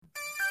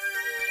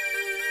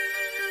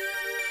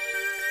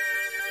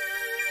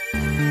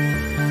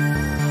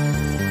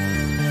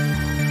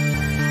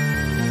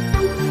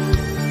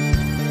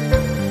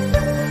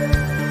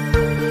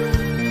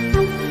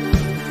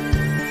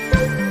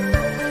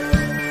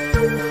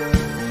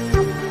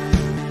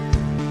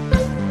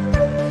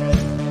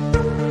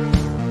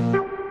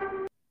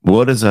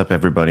What is up,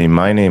 everybody?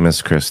 My name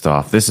is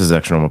Christoph. This is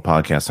Extra Normal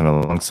Podcast, and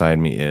alongside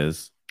me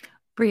is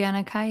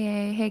Brianna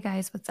Kaye. Hey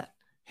guys, what's up?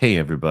 Hey,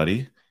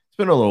 everybody. It's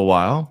been a little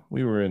while.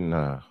 We were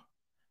in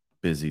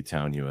busy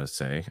town,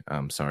 USA.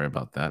 I'm sorry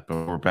about that,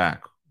 but we're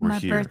back. We're My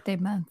here. birthday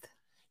month.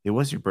 It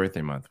was your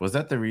birthday month. Was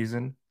that the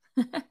reason?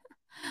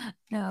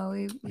 No,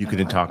 you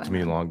couldn't talk to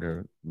me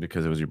longer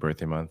because it was your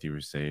birthday month. You were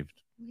saved.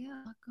 We had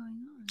a lot going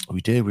on.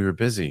 We did. We were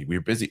busy.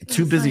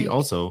 Too busy. Like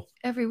also,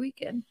 every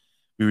weekend.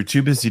 We were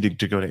too busy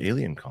to go to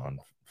Alien Con,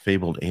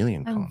 fabled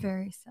Alien Con. I'm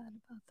very sad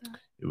about that.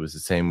 It was the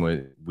same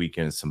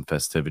weekend as some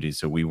festivities,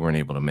 so we weren't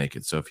able to make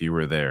it. So if you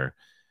were there,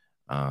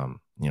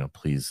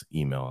 please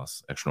email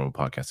us,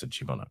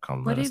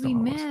 extranormalpodcast@gmail.com. What did we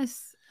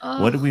miss?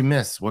 What did we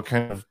miss? What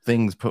kind of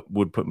things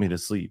would put me to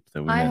sleep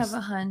that we missed? I have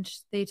a hunch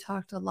they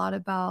talked a lot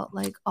about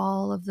like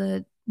all of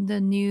the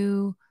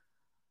new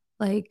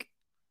like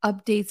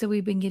updates that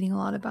we've been getting a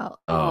lot about.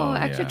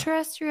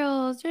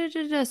 Extraterrestrials.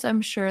 Yeah. So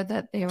I'm sure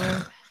that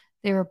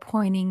they were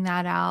pointing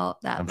that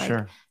out. That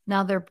sure.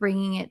 Now they're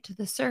bringing it to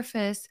the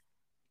surface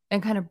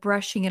and kind of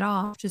brushing it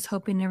off, just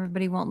hoping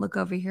everybody won't look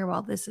over here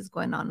while this is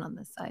going on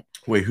this side.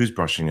 Wait, who's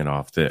brushing it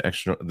off? The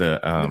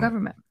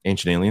government,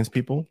 ancient aliens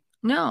people?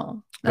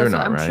 No, they're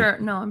not. I'm right? sure.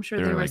 No, I'm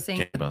sure they were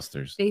saying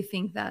busters. They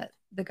think that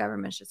the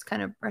government's just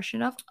kind of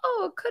brushing it off.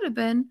 Oh, it could have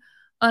been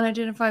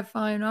unidentified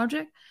flying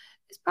object.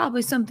 It's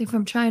probably something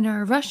from China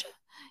or Russia.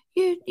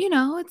 You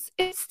know,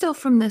 it's still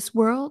from this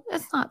world.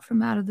 It's not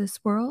from out of this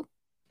world.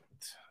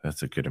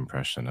 That's a good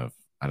impression of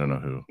I don't know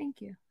who.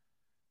 Thank you.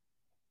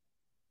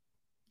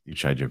 You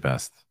tried your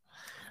best.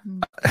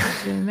 I'm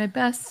doing my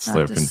best.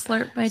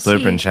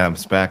 Slurping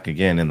Champ's back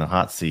again in the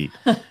hot seat.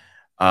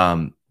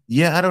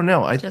 Yeah, I don't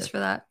know. Just for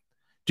that.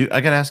 Dude,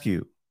 I gotta ask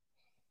you.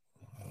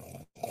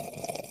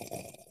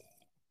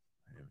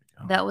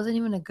 That wasn't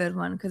even a good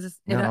one because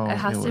it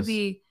has to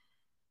be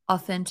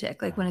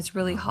authentic, like when it's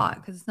really hot,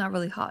 because it's not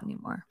really hot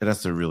anymore. It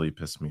has to really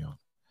piss me off.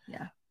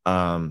 Yeah.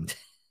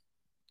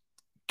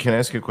 Can I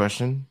ask you a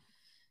question?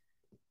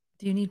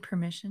 Do you need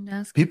permission to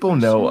ask? People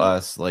know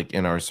us like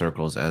in our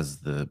circles as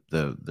the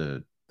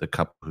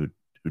couple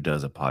who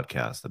does a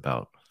podcast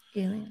about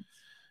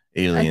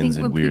aliens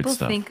and weird stuff.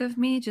 People think of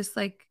me just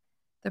like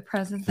the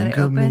present that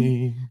I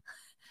open.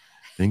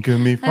 Think of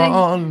me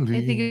fondly.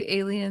 I think of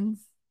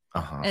aliens.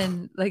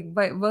 And like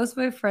most of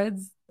my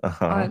friends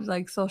on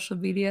like social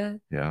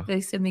media,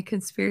 they send me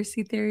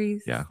conspiracy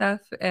theories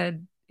stuff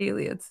and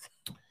aliens.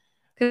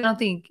 Because I don't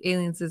think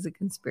aliens is a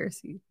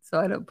conspiracy, so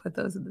I don't put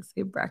those in the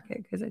same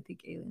bracket because I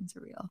think aliens are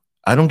real.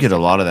 I don't get a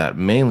lot of that,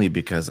 mainly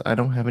because I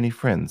don't have any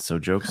friends. So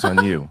jokes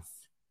on you.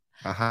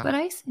 But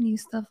I send you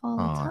stuff all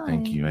the time.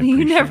 Thank you. I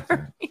appreciate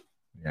that.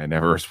 Yeah, I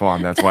never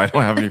respond. That's why I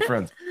don't have any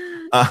friends.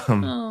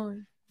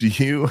 Do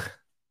you?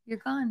 You're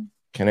gone.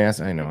 Can I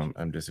ask? I know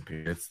I'm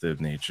disappeared. It's the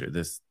nature.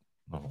 The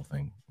whole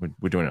thing.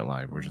 We're doing it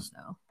live. We're just.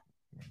 No.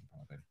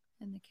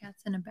 And the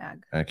cat's in a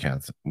bag.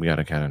 We got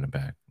a cat in a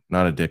bag.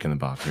 Not a dick in the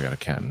box. We got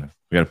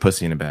a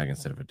pussy in a bag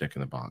instead of a dick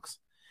in the box.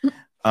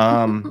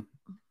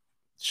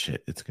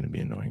 Shit, it's gonna be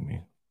annoying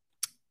me.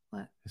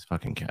 What? This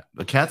fucking cat.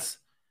 The cats.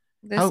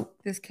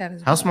 This cat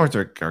is. How smart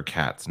are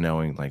cats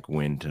knowing like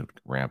when to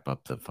ramp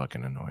up the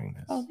fucking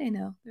annoyingness? Oh, they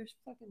know. They're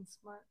fucking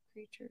smart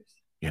creatures.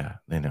 Yeah,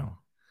 they know.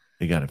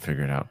 They got to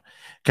figure it out.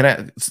 Can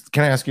I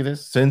ask you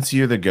this? Since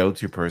you're the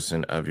go-to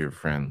person of your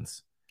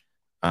friends,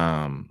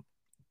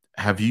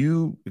 have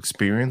you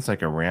experienced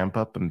like a ramp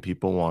up in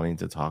people wanting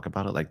to talk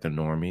about it, like the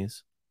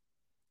normies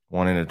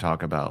wanting to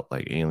talk about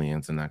like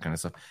aliens and that kind of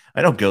stuff?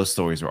 I know ghost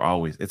stories are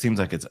always. It seems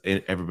like it's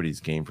everybody's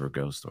game for a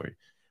ghost story.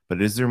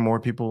 But is there more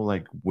people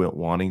like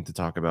wanting to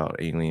talk about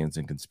aliens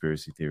and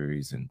conspiracy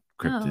theories and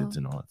cryptids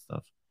and all that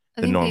stuff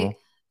than normal?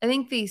 I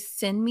think they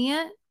send me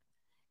it,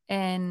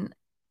 and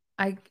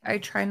I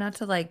try not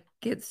to like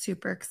get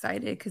super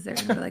excited because they're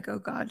gonna be like, oh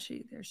God,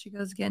 there she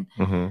goes again.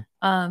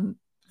 Mm-hmm.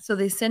 So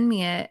they send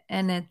me it,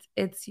 and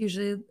it's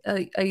usually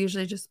I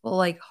usually just will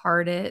like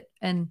heart it,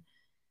 and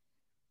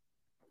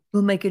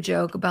we'll make a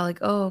joke about like,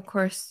 oh, of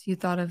course you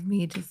thought of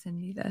me to send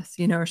me this,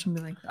 or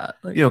something like that.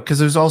 Like, because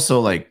there's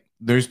also like.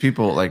 There's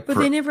people like, but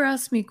they never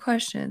ask me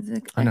questions.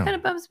 It kind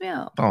of bums me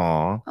out.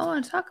 Aw, I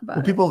want to talk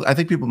about it. I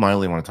think people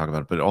mildly want to talk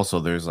about it, but also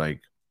there's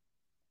like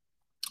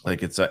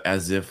it's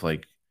as if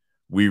like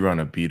we run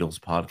a Beatles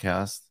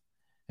podcast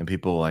and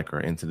people like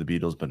are into the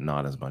Beatles, but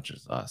not as much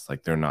as us.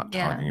 Like they're not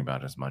talking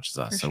about it as much as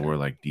us. So we're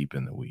like deep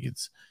in the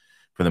weeds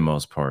for the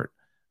most part.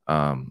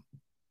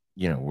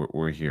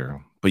 We're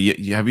here. But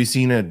have you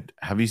seen a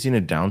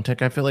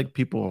downtick? I feel like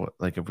people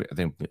like I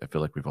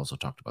feel like we've also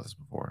talked about this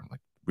before, like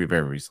we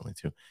very recently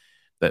too.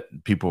 That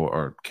people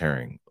are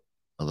caring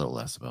a little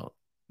less about.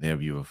 They have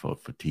UFO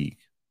fatigue.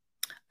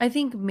 I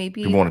think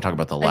maybe people want to talk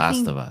about The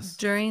Last of Us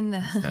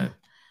I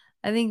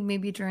think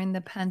maybe during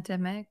the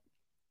pandemic,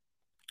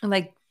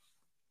 like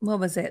what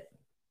was it?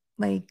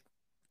 Like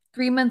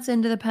 3 months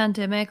into the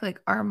pandemic,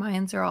 like our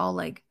minds are all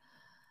like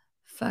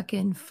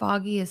fucking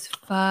foggy as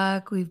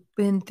fuck. We've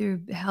been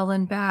through hell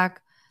and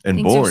back. And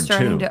things bored are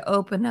starting too. to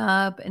open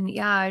up, and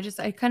I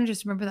kind of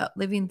just remember that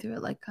living through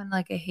it like kind of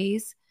like a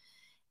haze.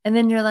 And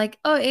then you're like,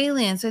 oh,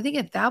 aliens. So I think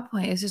at that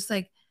point, it's just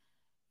like,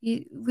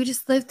 we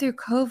just lived through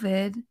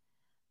COVID,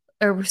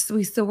 or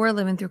we still were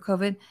living through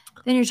COVID.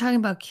 Then you're talking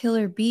about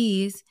killer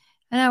bees.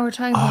 And now we're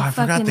talking Oh, about I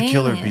forgot fucking the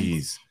killer aliens.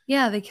 bees.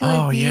 Yeah, the killer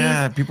Oh bees.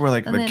 yeah, people were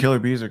like And the then killer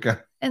bees are kind.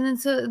 then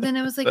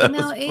it was like That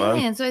was now fun.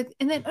 aliens. So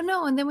and then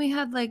no, and then we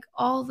had like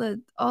all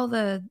the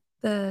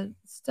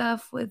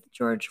stuff with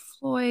George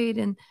Floyd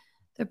and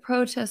the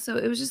protests. So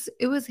it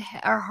was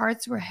our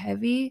hearts were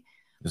heavy,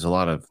 There's a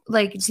lot of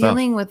like stuff.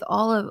 dealing with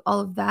all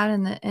of that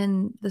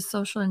and the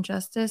social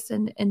injustice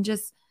and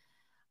just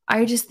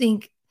I just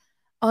think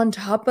on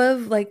top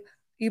of like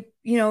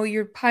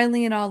you're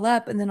piling it all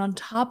up and then on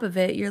top of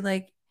it you're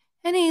like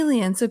an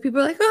alien. So people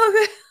are like,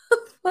 oh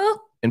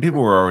well. And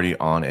people were already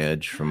on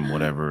edge from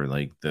whatever,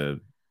 like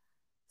the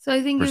So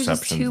I think it was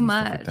just perceptions too and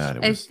stuff like much. that.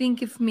 It I was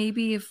think if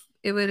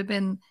it would have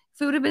been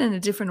if it would have been in a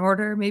different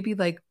order, maybe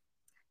like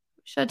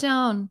shut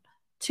down.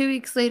 2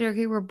 weeks later,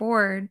 okay, we're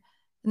bored,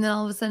 and then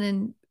all of a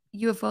sudden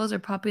UFOs are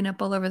popping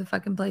up all over the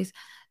fucking place.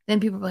 Then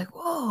people are like,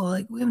 "Whoa,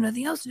 like we have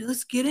nothing else to do.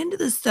 Let's get into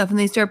this stuff." And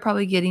they start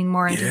probably getting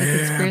more into the yeah,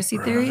 conspiracy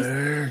theories.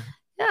 brother.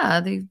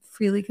 Yeah, they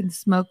freely can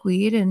smoke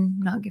weed and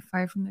not get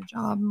fired from their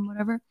job and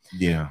whatever.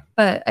 Yeah.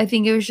 But I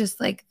think it was just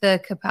like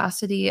the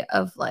capacity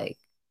of like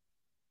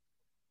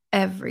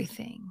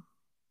everything.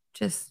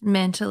 Just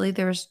mentally,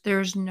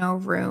 there's no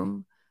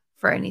room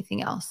for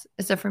anything else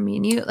except for me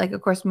and you. Like,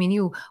 of course, me and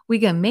you, we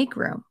can make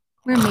room.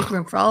 We're gonna make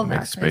room for all of Make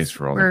that space because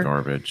for all the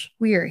garbage.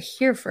 we are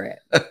here for it.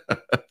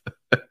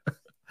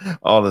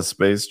 All the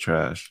space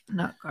trash.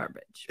 Not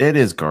garbage. It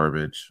is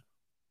garbage.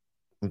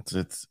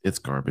 It's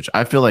garbage.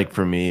 I feel like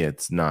for me,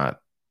 it's not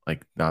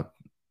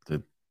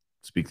to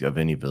speak of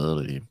any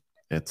validity.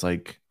 It's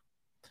like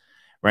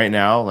right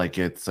now, like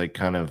it's like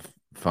kind of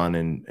fun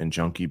and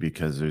junky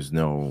because there's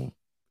no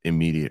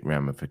immediate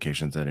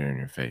ramifications that are in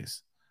your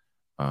face.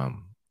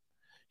 Um,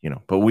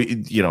 but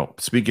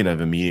speaking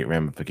of immediate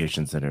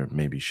ramifications that are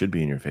maybe should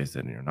be in your face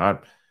that you're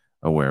not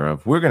aware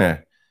of, we're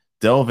gonna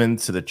delve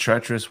into the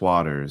treacherous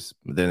waters.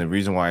 Then the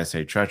reason why I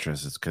say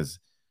treacherous is because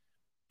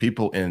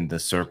people in the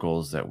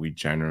circles that we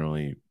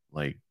generally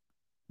like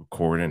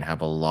record and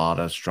have a lot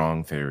of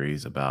strong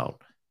theories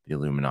about the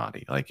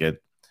Illuminati. Like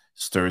it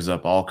stirs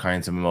up all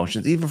kinds of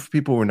emotions, even for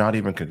people who are not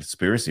even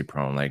conspiracy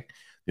prone. Like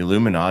the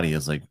Illuminati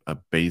is like a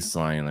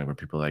baseline, like where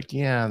people are like,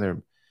 yeah,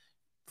 they're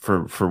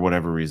for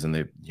whatever reason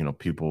they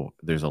people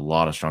there's a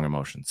lot of strong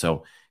emotion.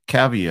 So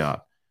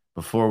caveat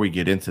before we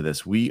get into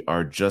this, we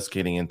are just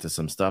getting into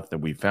some stuff that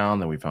we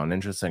found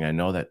interesting. I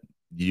know that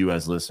you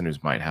as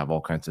listeners might have all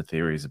kinds of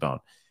theories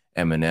about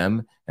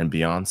Eminem and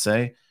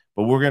Beyonce,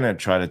 but we're going to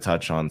try to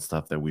touch on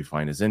stuff that we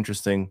find is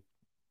interesting.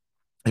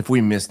 If we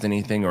missed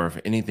anything or if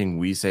anything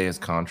we say is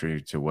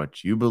contrary to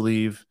what you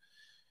believe,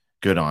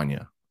 good on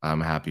you.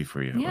 I'm happy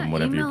for you Yeah, and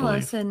whatever you email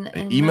believe. us and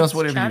Email us let's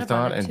whatever chat you about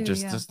thought it and too.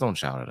 Yeah. just don't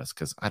shout at us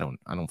because I don't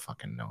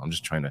fucking know. I'm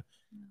just trying to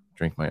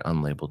drink my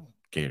unlabeled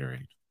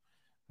Gatorade.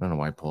 I don't know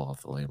why I pull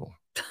off the label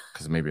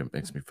because maybe it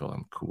makes me feel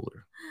I'm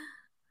cooler.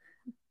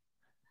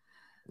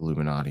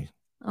 Illuminati.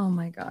 Oh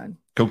my God.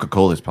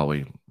 Coca-Cola is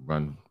probably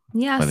run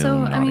Yeah, by the so I mean,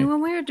 Illuminati.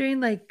 when we were doing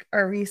like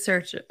our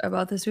research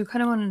about this, we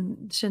kind of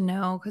wanted to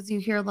know because you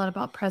hear a lot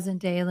about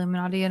present day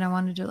Illuminati, and I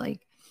wanted to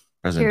like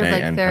Present hear day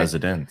like and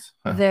president.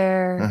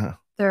 their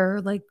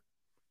like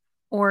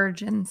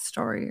origin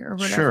story or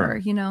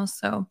whatever, Sure.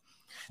 So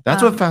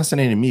That's what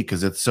fascinated me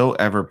because it's so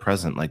ever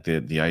present, like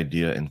the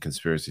idea in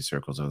conspiracy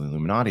circles of the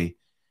Illuminati.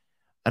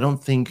 I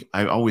don't think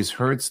I always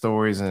heard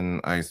stories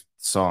and I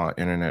saw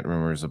internet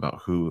rumors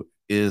about who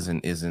is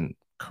and isn't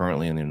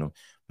currently in the,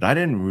 but I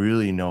didn't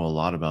really know a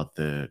lot about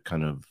the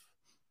kind of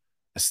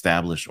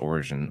established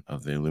origin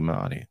of the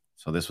Illuminati.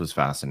 So this was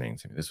fascinating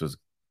to me. This was,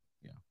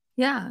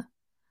 yeah.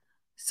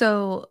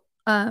 So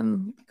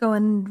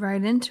going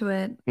right into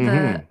it, the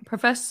mm-hmm.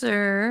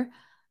 professor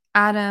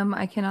Adam,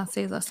 I cannot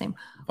say his last name.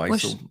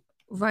 Vice.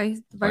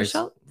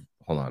 Weishalt?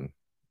 Hold on.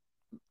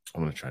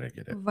 I'm gonna try to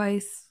get it.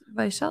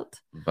 Weishalt?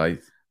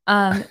 Vice.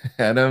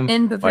 Adam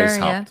in Bavaria.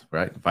 Weishaupt,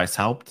 right?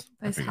 Weishaupt?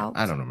 Weishaupt.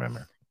 I don't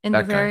remember. In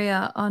that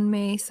Bavaria guy. On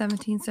May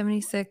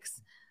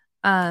 1776.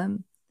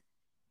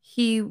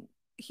 He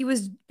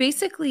was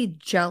basically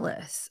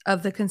jealous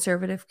of the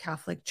conservative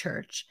Catholic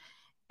Church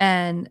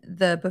and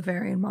the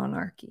Bavarian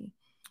monarchy.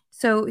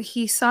 So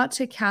he sought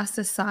to cast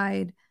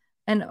aside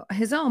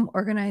his own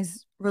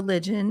organized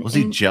religion. Was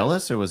he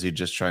jealous or was he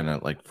just trying to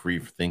like free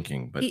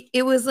thinking? But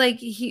it was like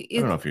I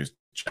don't know if he was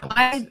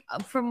jealous.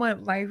 From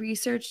what my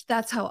research,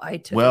 that's how I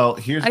took it. Well,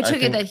 I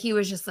took it that he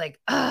was just like,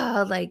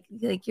 like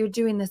you're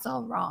doing this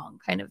all wrong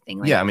kind of thing.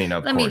 Like, yeah, I mean,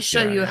 let me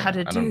show you how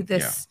to do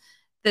this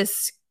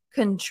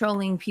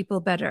controlling people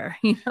better.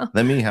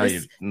 Let me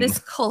this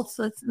cult.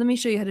 Let me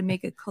show you how to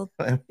make a cult.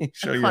 Let me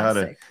show you how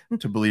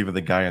to believe in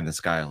the guy in the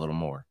sky a little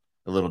more,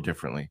 a little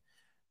differently.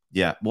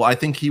 Yeah. Well, I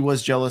think he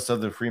was jealous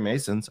of the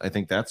Freemasons. I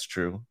think that's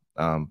true.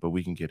 But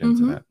we can get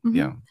into that. Mm-hmm.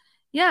 Yeah.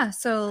 Yeah.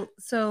 So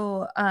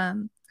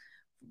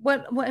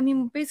what I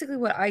mean, basically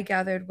what I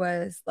gathered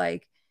was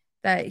like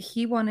that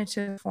he wanted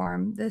to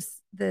form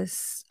this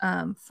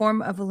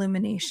form of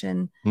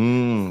illumination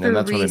and for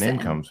that's where the name reason.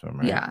 comes from,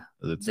 right? Yeah,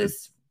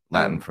 It's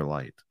Latin for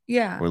light.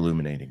 Yeah, or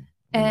illuminating.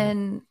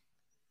 And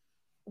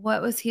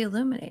what was he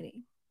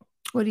illuminating?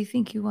 What do you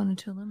think he wanted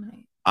to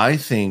illuminate? I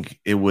think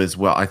it was,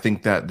 well, I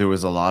think that there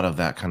was a lot of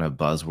that kind of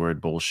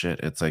buzzword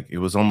bullshit. It's like, it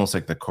was almost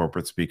like the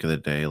corporate speak of the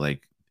day.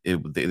 Like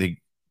the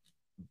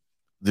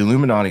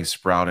Illuminati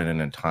sprouted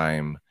in a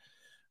time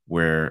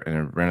where, in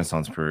a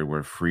Renaissance period,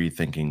 where free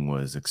thinking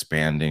was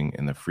expanding,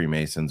 and the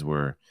Freemasons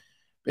were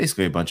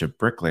basically a bunch of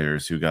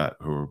bricklayers who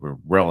were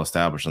well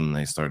established, and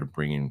they started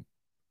bringing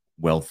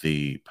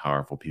wealthy,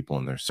 powerful people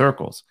in their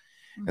circles.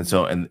 Mm-hmm. And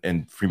so,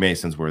 and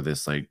Freemasons were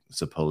this like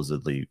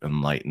supposedly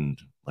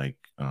enlightened, like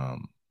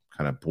kind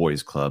of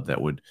boys club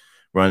that would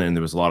run, and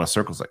there was a lot of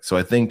circles. Like, so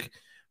I think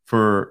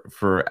for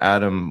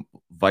Adam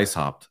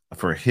Weishaupt,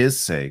 for his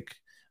sake,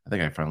 I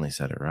think I finally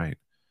said it right.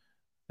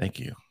 Thank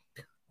you.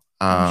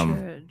 I'm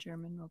sure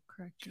German will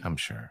correct you. I'm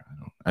sure.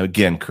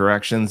 Again,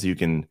 corrections you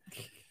can,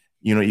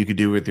 you could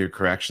do with your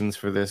corrections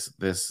for this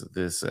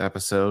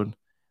episode.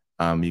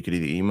 You could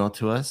either email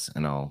to us,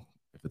 and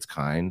if it's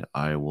kind,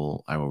 I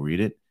will read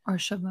it, or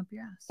shove them up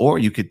your ass. Or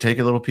you could take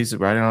a little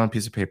write it on a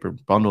piece of paper,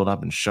 bundle it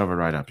up, and shove it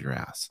right up your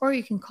ass. Or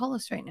you can call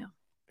us right now.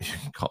 You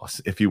can call us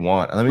if you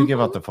want. Let me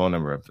give out the phone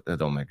number of,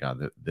 oh my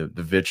god, the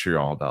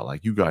vitriol about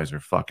like, you guys are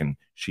fucking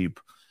sheep.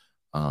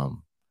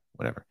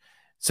 Whatever.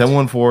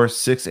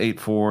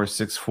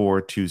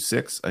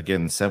 714-684-6426.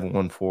 Again,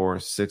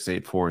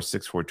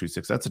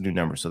 714-684-6426. That's a new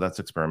number, so that's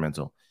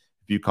experimental.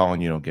 If you call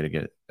and you don't get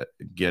it,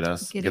 get a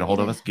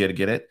hold of us, get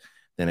it,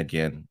 then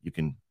again, you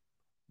can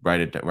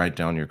write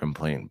down your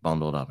complaint,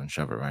 bundle it up, and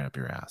shove it right up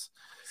your ass.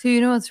 So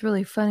you know what's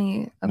really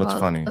funny about what's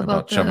funny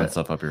about shoving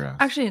stuff up your ass?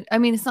 Actually, I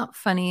mean, it's not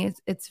funny.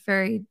 It's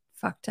very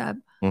fucked up.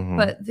 Mm-hmm.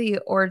 But the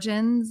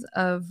origins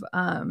of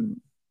the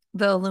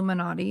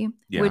Illuminati,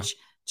 which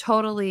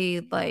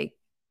totally like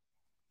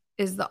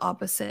is the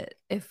opposite.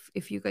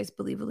 If you guys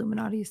believe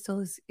Illuminati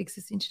still is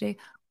existing today,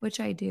 which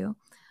I do,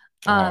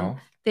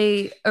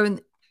 they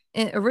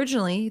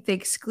originally they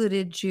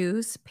excluded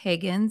Jews,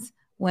 pagans,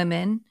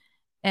 women,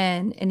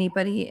 and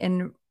anybody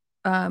in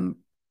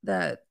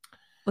that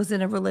was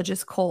in a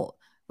religious cult.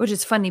 Which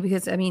is funny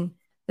because I mean,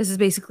 this is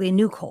basically a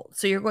new cult.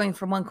 So you're going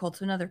from one cult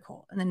to another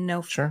cult, and then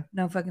no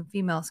fucking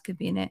females could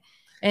be in it.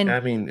 And I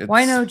mean,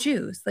 why no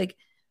Jews? Like,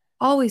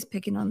 always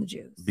picking on the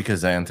Jews.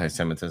 Because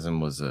anti-Semitism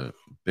was a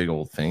big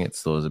old thing. It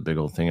still is a big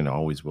old thing, and it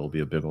always will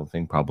be a big old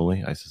thing,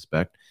 probably, I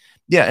suspect.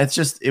 Yeah,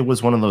 it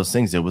was one of those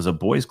things. It was a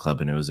boys'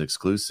 club, and it was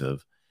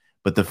exclusive.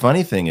 But the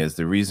funny thing is,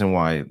 the reason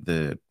why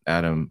the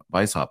Adam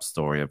Weishaupt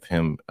story of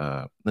him,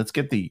 let's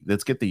get the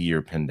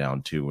year pinned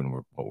down too when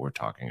what we're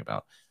talking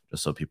about,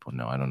 just so people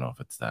know. I don't know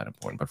if it's that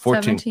important, but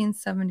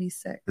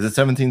 1776. Is it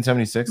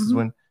 1776 is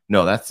when?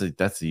 No, that's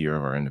the year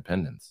of our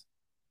independence.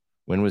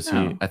 When was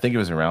he? I think it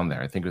was around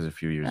there. I think it was a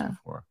few years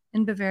before.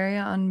 In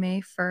Bavaria on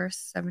May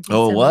 1st, 1776.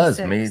 Oh, it was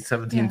May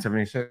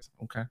 1776.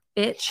 Yeah. Okay.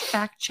 Bitch,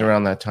 fact check.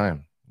 Around that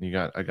time.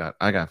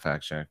 I got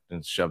fact checked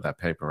and shoved that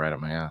paper right up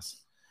my ass.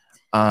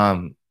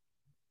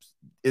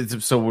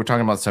 So we're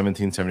talking about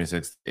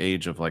 1776,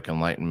 age of like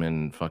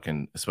enlightenment,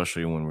 fucking,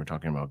 especially when we're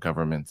talking about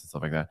governments and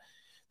stuff like that.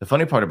 The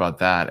funny part about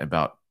that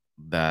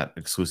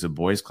exclusive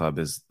boys club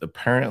is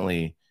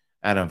apparently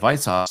Adam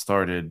Weishaupt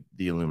started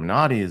the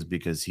Illuminati is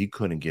because he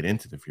couldn't get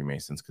into the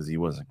Freemasons because he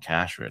wasn't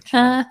cash rich.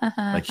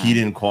 Like, he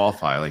didn't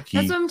qualify. Like,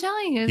 that's what I'm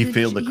telling you. He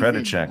failed the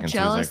credit check, and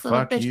so he's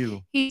like, "Fuck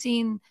you." He's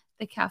seen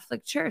the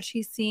Catholic Church.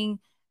 He's seeing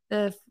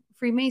the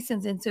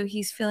Freemasons, and so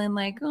he's feeling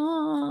like,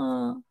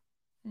 oh,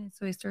 and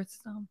so he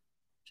starts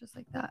just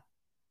like that.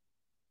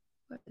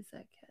 What is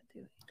that cat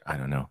doing? I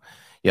don't know.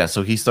 Yeah,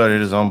 so he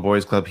started his own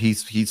boys club. He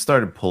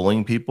started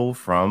pulling people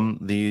from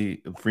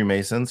the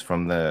Freemasons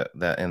from that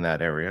in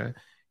that area.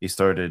 He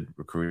started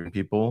recruiting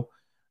people.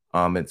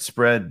 It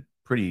spread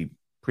pretty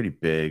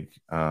big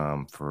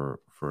for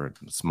a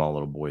small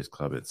little boys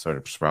club. It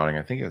started sprouting.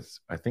 I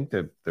think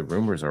the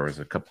rumors are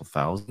a couple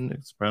thousand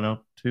it spread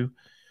out to,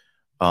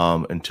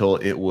 until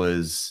it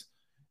was.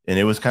 And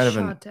it was kind of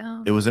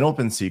it was an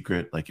open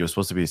secret. Like, it was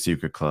supposed to be a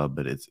secret club,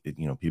 but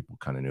people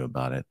kind of knew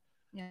about it.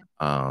 Yeah.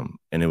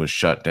 And it was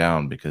shut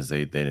down because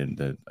they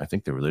didn't. I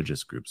think the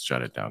religious groups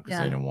shut it down because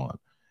they didn't want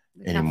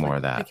any more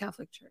of that. The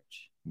Catholic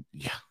Church.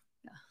 Yeah.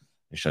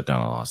 They shut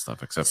down a lot of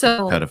stuff except for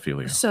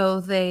pedophilia.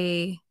 So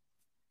the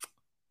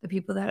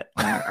people that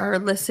are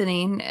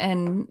listening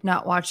and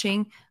not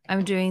watching,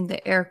 I'm doing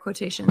the air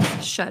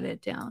quotations, shut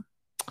it down.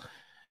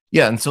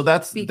 Yeah, and so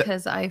that's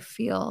because I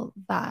feel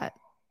that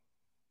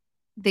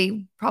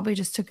they probably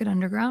just took it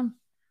underground,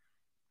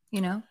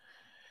 and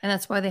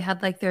that's why they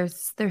had like their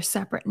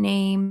separate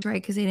names,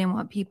 right? Because they didn't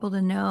want people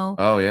to know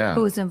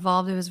who was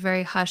involved. It was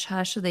very hush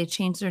hush, so they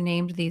changed their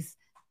name to these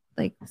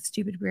like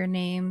stupid weird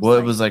names. Well,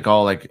 it was like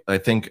all like, I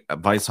think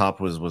Weishaupt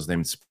was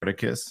named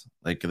Spartacus.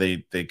 Like,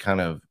 they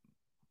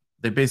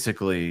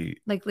basically,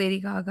 like Lady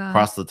Gaga,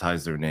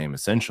 proselytized their name.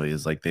 Essentially,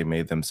 is like they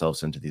made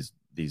themselves into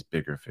these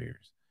bigger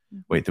figures.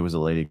 Mm-hmm. Wait, there was a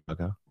Lady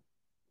Gaga?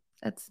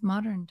 That's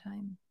modern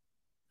time.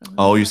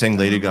 Oh, you're saying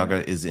Lady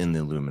Gaga is in the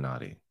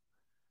Illuminati?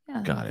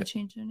 Yeah, got they it.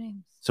 Change their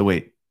names. So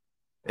wait,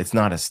 it's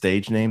not a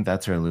stage name.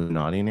 That's her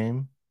Illuminati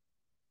name.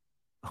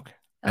 Okay,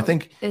 I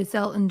think it's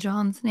Elton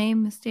John's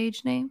name, a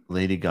stage name.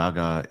 Lady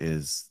Gaga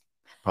is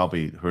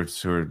probably her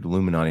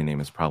Illuminati name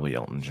is probably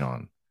Elton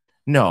John.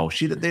 No,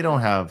 they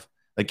don't have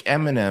like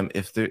Eminem.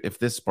 If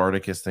this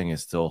Spartacus thing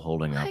is still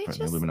holding up in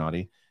the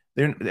Illuminati,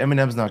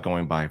 Eminem's not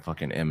going by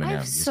fucking Eminem. I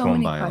have He's so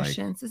going many by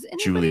questions. Like Is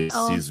anybody Julius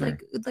else Caesar.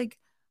 like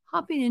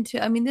hopping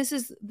into? I mean, this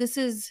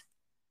is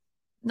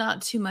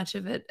not too much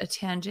of a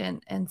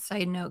tangent and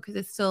side note because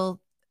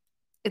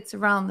it's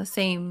around the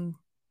same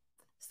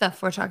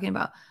stuff we're talking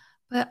about.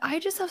 But I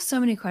just have so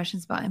many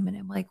questions about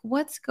Eminem. Like,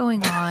 what's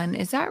going on?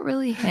 Is that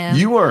really him?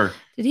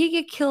 Did he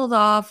get killed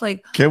off?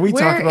 Like, can we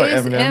talk about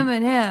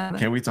Eminem?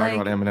 Can we talk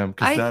about Eminem?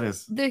 Because that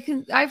is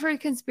I've heard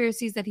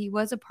conspiracies that he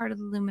was a part of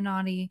the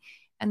Illuminati,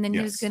 and then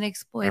he was going to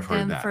exploit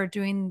them for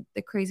doing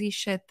the crazy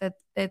shit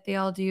that they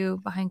all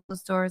do behind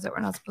closed doors that we're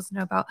not supposed to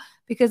know about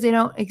because they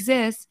don't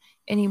exist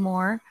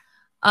anymore.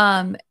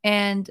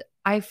 And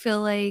I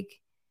feel like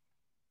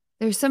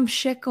there's some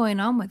shit going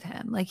on with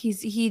him. Like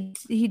he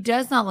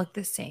does not look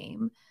the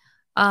same.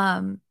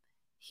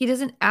 He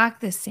doesn't act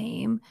the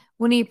same.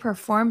 When he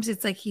performs,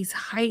 it's like he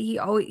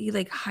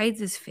like hides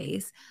his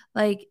face.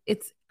 Like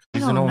he's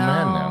an old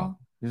man now.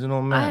 He's an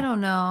old man. I don't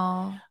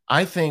know.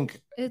 I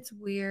think it's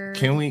weird.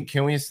 Can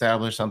we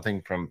establish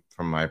something from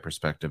my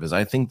perspective? Is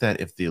I think that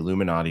if the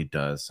Illuminati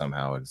does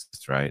somehow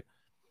exist, right?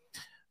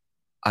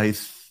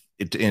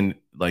 It in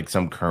like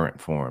some current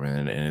form,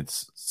 and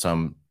it's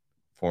some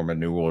form of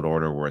New World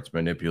Order where it's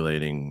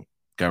manipulating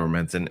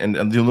governments, and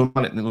the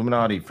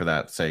Illuminati, for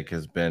that sake,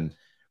 has been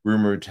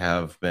rumored to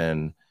have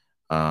been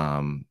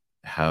has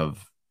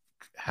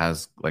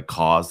like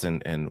caused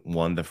and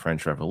won the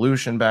French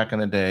Revolution back in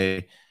the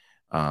day,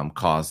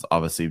 caused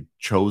obviously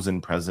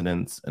chosen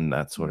presidents and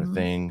that sort of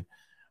thing.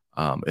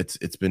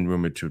 It's been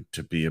rumored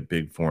to be a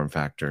big form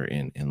factor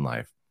in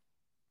life.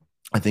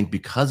 I think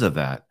because of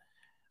that,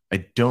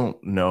 I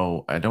don't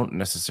know. I don't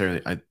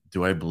necessarily.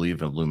 Do I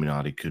believe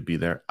Illuminati could be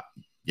there?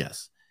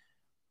 Yes.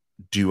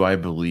 Do I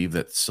believe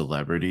that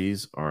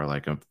celebrities are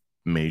like a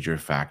major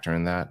factor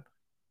in that?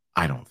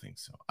 I don't think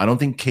so. I don't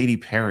think Katy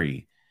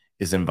Perry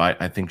is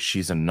invited. I think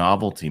she's a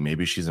novelty.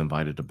 Maybe she's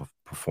invited to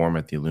perform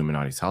at the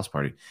Illuminati's house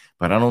party,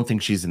 but I don't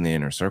think she's in the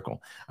inner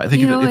circle. I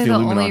think if the Illuminati,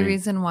 only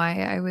reason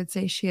why I would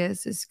say she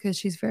is because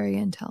she's very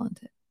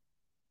untalented.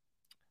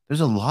 There's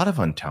a lot of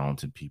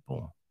untalented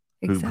people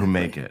who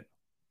make it.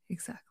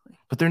 Exactly.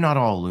 But they're not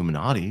all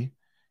Illuminati.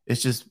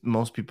 It's just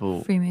most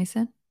people.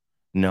 Freemason?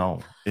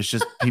 No, it's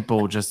just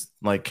people just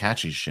like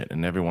catchy shit.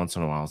 And every once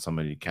in a while,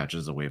 somebody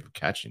catches a wave of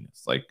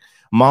catchiness. Like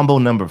Mambo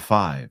Number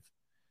 5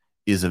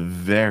 was a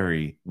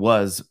very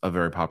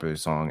popular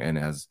song and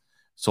has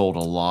sold a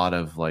lot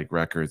of like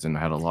records and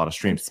had a lot of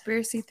streams.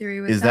 Conspiracy theory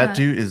with is that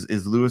dude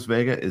is Louis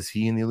Vega? Is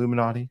he in the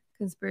Illuminati?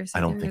 Conspiracy. I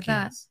don't think he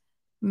is.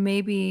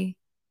 Maybe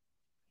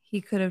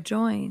he could have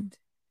joined,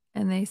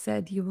 and they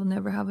said you will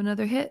never have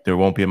another hit. There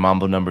won't be a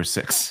Mambo Number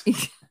 6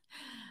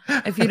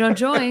 if you don't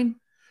join.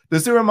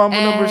 Is there a Mambo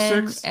Number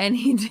 6? And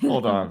he did.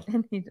 Hold on.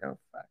 And he don't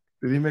fuck.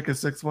 Did he make a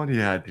 6th one? He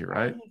had to,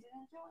 right? And he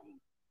didn't join.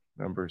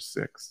 Number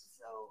 6.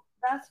 So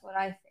that's what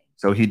I think.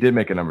 So he did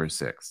make a number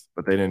 6,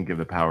 but they didn't give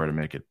the power to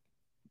make it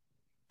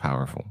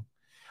powerful.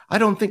 I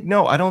don't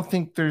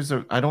think there's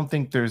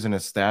an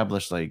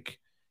established like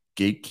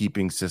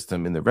gatekeeping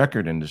system in the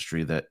record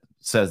industry that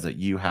says that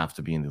you have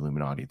to be in the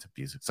Illuminati to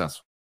be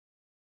successful.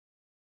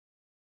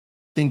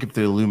 I think if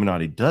the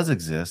Illuminati does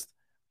exist,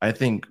 I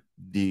think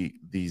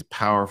these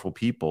powerful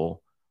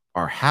people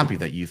are happy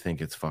that you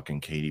think it's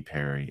fucking Katy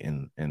Perry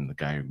and the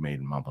guy who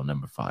made Mambo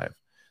Number 5.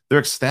 They're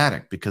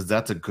ecstatic because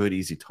that's a good,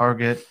 easy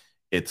target.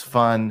 It's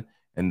fun,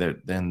 and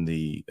then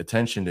the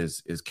attention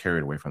is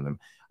carried away from them.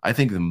 I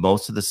think that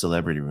most of the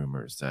celebrity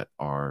rumors that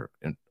are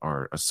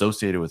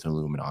associated with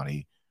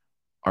Illuminati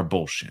are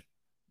bullshit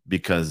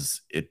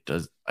because it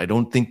does. I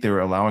don't think they're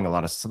allowing a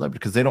lot of celebrity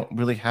because they don't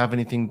really have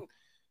anything.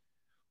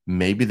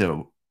 Maybe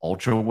the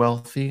ultra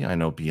wealthy. I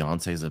know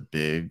Beyonce is a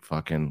big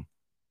fucking.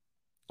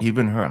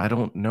 Even her, I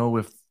don't know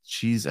if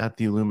she's at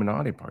the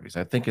Illuminati parties.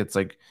 I think it's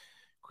like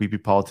creepy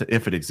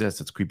if it exists,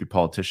 it's creepy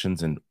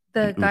politicians and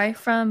the guy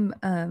from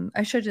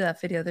I showed you that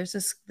video. There's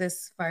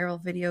this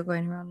viral video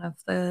going around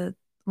of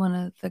one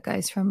of the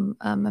guys from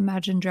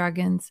Imagine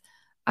Dragons.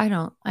 I'm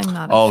not a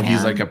fan.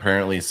 He's like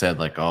apparently said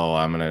like, oh,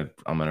 I'm gonna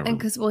and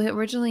because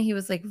originally he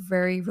was like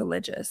very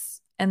religious,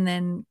 and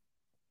then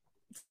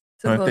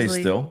aren't they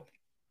still?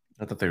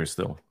 I thought they were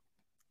still.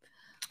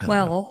 I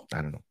don't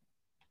know.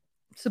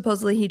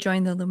 Supposedly he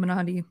joined the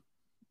Illuminati,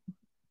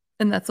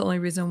 and that's the only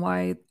reason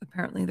why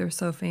apparently they're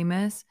so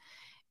famous.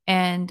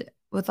 And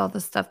with all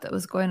the stuff that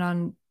was going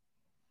on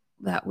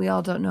that we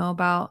all don't know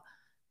about,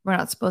 we're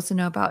not supposed to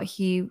know about,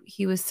 he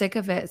was sick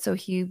of it. So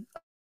he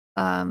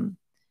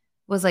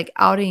was like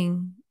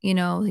outing, he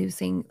was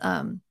saying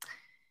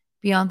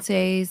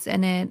Beyonce's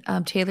in it,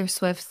 Taylor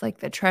Swift's like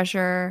the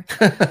treasure.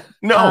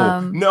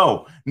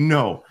 No.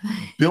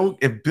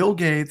 If Bill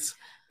Gates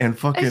and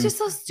It's fucking just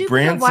so stupid.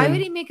 Why would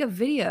Branson, he make a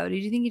video?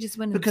 Did you think he just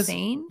went because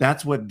insane?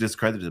 that's what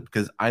discredited it.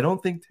 Because I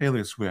don't think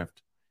Taylor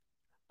Swift.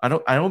 I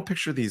don't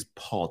picture these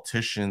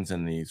politicians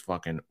and these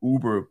fucking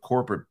uber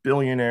corporate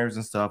billionaires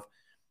and stuff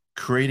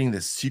creating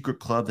this secret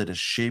club that is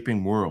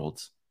shaping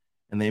worlds,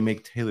 and they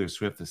make Taylor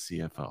Swift the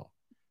CFO.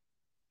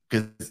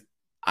 Because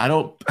I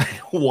don't.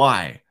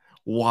 Why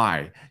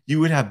you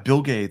would have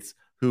Bill Gates,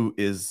 who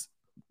is,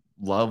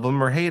 love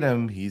him or hate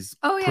him, he's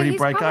Oh yeah, pretty he's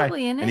bright guy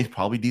probably in and he's it.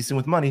 probably decent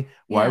with money.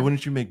 Why Yeah,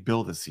 wouldn't you make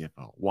Bill the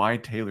CFO? Why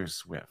Taylor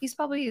Swift? he's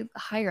probably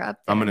higher up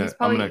I'm there. gonna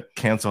I'm gonna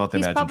cancel out the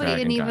He's Imagine probably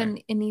Dragon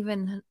guy. an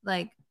even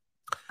like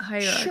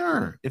hierarchy.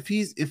 Sure, if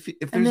And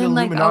there's then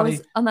like I was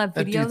Illuminati, on that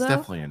that video dude's though,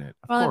 definitely in it.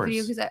 Of on that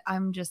video course, because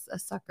I'm just a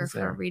sucker he's for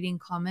there. reading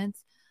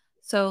comments.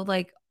 So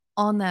like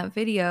on that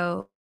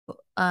video,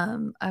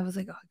 I was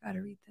like, oh, I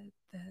gotta read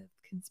the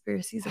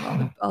conspiracies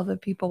of all the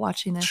people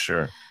watching this.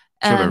 Sure, sure,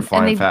 they're And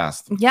flying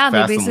fast. they Fast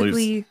and loose.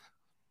 basically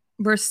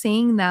were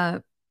saying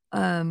that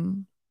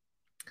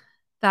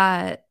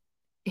that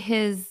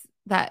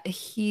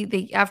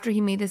they after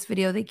he made this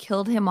video, they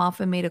killed him off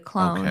and made a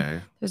clone.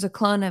 Okay. There's a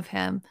clone of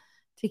him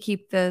to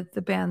keep the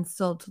band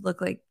still to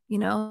look like,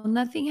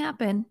 nothing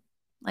happened.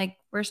 Like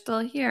we're still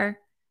here.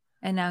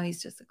 And now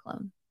he's just a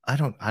clone. I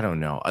don't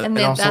know. And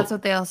then also, that's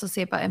what they also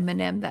say about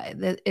Eminem,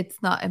 that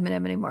it's not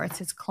Eminem anymore. It's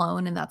his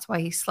clone, and that's why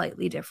he's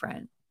slightly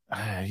different.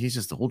 He's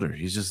just older.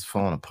 He's just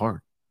falling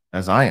apart,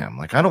 as I am.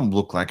 Like I don't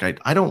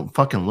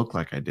fucking look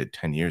like I did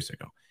 10 years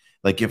ago.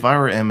 Like if I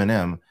were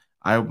Eminem,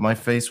 my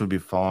face would be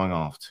falling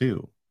off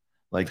too.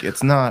 Like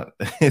it's not,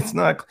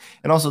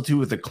 and also too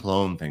with the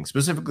clone thing.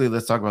 Specifically,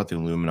 let's talk about the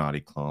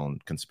Illuminati clone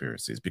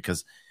conspiracies,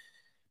 because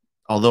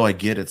although I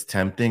get it's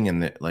tempting,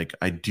 and that, like,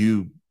 I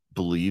do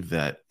believe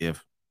that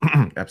if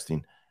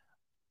Epstein,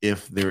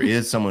 if there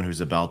is someone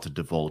who's about to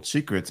divulge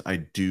secrets, I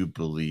do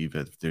believe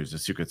that if there's a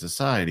secret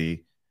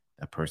society,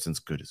 that person's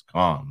good is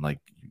gone. Like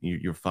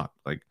you're fucked.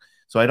 Like,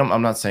 so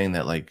I'm not saying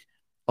that like,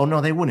 oh no,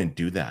 they wouldn't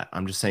do that.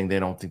 I'm just saying they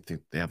don't think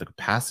that they have the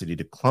capacity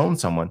to clone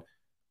someone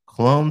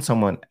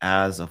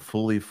as a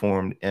fully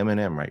formed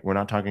M&M, right? We're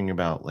not talking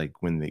about like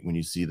when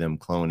you see them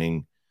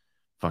cloning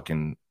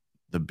fucking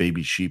the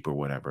baby sheep or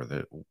whatever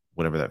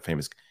that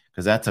famous,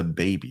 because that's a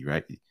baby,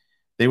 right?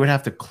 They would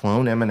have to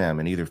clone Eminem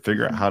and either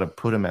figure out how to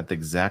put him at the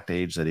exact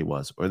age that he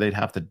was, or they'd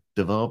have to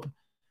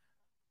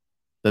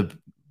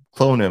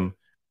clone him,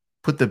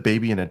 put the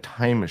baby in a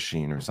time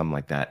machine or something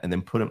like that, and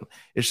then put him.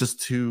 It's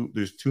just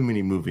there's too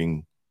many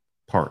moving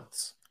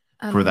parts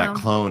for that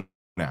clone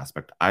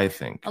aspect, I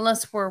think.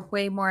 Unless we're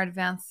way more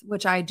advanced,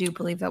 which I do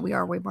believe that we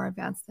are way more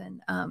advanced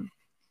than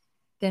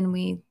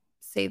we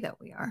say that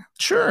we are.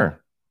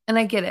 Sure. And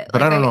I get it. But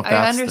like, I don't know if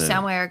I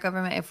understand why our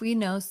government, if we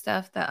know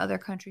stuff that other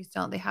countries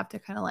don't, they have to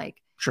kind of like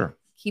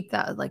keep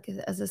that like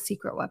as a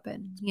secret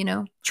weapon,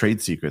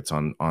 trade secrets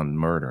on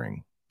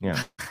murdering.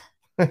 Yeah.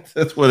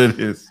 That's what it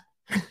is.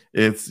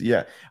 It's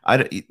I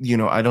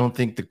don't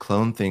think the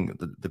clone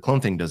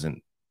thing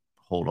doesn't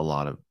hold a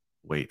lot of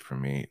weight for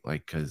me,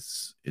 like,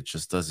 because it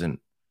just doesn't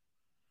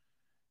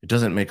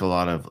make a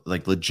lot of,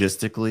 like,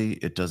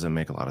 logistically it doesn't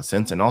make a lot of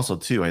sense. And also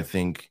too, I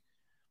think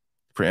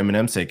for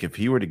Eminem's sake, if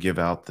he were to give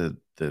out the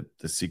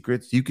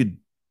secrets, you could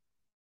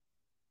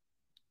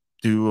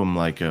do him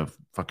like a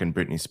fucking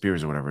Britney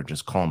Spears or whatever,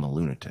 just call him a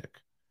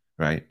lunatic,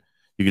 right?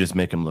 You could just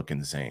make him look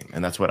insane.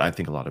 And that's what I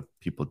think a lot of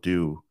people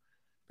do.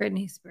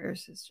 Britney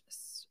Spears is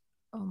just,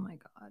 oh my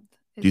God.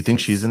 Do you think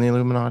she's in the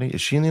Illuminati? Is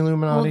she in the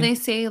Illuminati? Well, they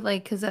say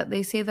like, because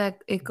they say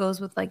that it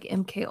goes with like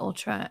MK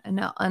Ultra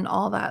and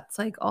all that's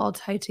like all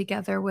tied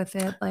together with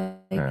it.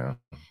 Like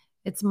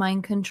it's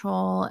mind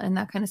control and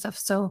that kind of stuff.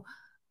 So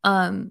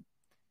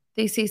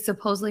they say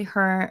supposedly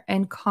her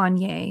and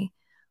Kanye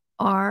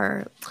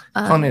are.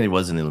 Kanye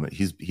was in the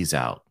Illuminati. He's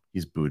out.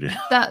 He's booted.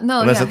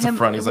 Unless it's a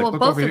front. He's like,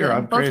 look over here.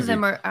 I'm both crazy. of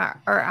them are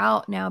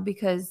out now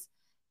because,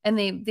 and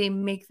they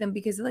make them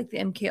because of like the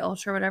MK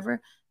Ultra or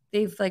whatever.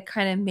 They've like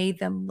kind of made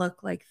them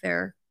look like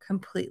they're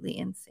completely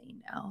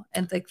insane now.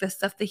 And like the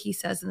stuff that he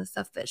says and the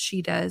stuff that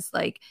she does,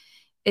 like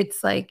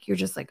it's like you're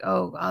just like,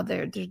 oh wow,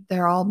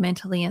 they're all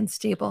mentally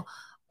unstable.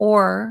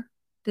 Or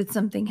did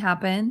something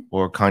happen?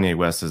 Or Kanye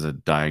West is a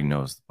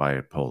diagnosed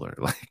bipolar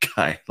like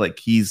guy. Like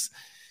he's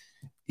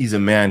a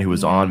man who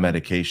was on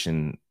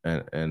medication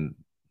and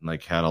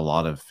like had a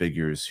lot of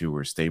figures who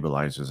were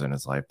stabilizers in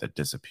his life that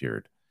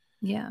disappeared.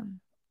 Yeah.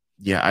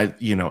 Yeah,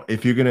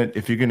 if you're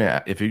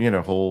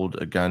gonna hold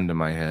a gun to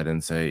my head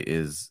and say,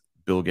 is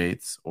Bill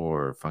Gates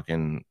or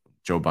fucking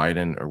Joe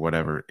Biden or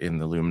whatever in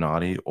the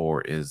Illuminati,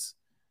 or is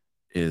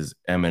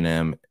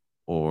Eminem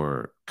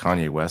or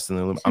Kanye West in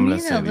the Illuminati? I'm gonna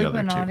say the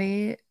other two.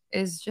 Illuminati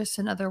is just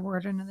another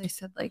word. I know they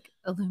said like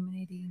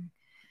illuminating,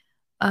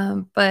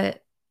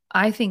 but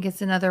I think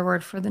it's another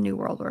word for the New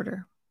World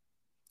Order.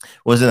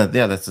 Wasn't that?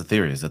 Yeah, that's the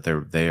theory, is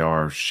that they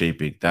are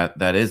shaping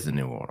that is the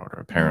New World Order,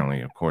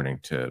 apparently, according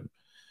to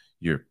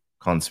your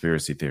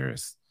conspiracy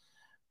theorists.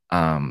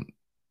 And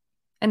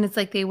it's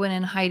like they went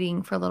in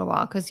hiding for a little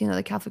while because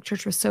the Catholic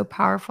Church was so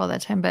powerful at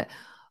that time, but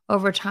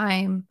over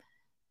time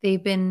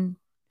they've been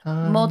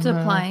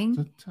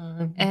multiplying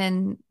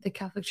and the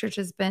Catholic Church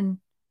has been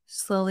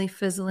slowly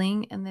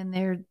fizzling, and then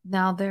they're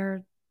I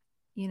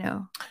reaching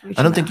don't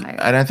that think, higher.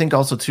 and I think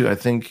also too, I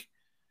think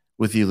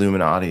with the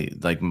Illuminati,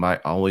 like my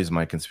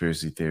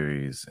conspiracy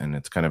theories, and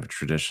it's kind of a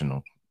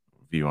traditional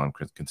view on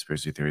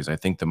conspiracy theories. I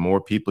think the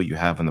more people you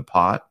have in the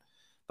pot,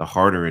 the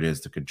harder it is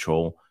to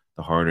control,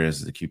 the harder it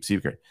is to keep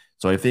secret.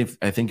 So I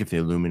think if the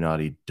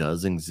Illuminati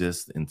does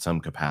exist in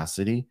some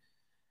capacity,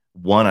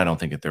 one, I don't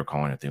think that they're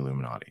calling it the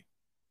Illuminati.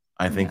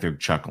 I think Yeah. they're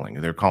chuckling.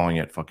 They're calling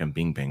it fucking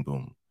Bing Bang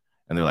Boom.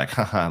 And they're like,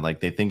 haha, like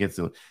they think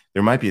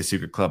there might be a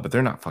secret club, but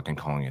they're not fucking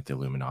calling it the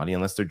Illuminati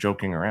unless they're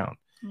joking around.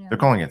 They're Yeah.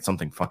 calling it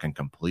something fucking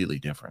completely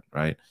different,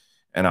 right?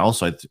 And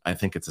also, I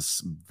think it's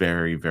a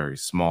very, very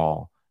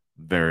small,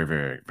 very,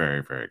 very,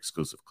 very, very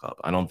exclusive club.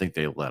 I don't think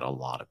they let a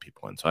lot of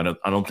people in. So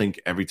I don't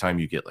think every time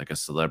you get like a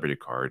celebrity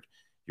card,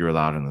 you're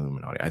allowed in the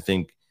Illuminati. I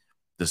think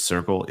the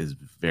circle is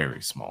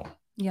very small.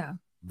 Yeah.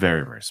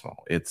 Very, very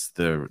small. It's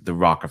the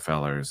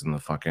Rockefellers and the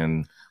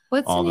fucking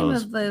What's the all name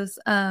those of those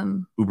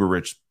uber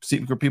rich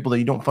secret people that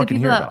you don't the fucking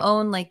people hear that about.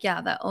 own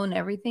that own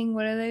everything?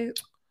 What are they?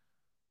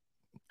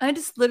 I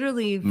just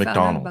literally found out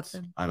about McDonald's.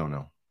 them. I don't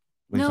know.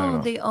 What are you talking No,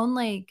 about? they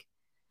own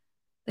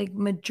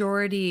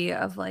majority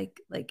of like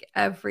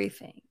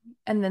everything,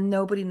 and then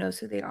nobody knows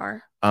who they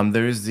are.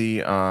 There's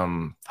the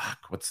fuck,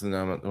 what's the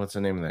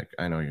name of that?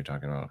 I know what you're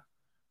talking about.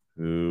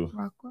 Who?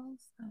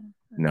 Rockwell's?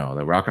 No,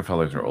 the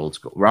Rockefellers are No, old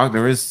school. not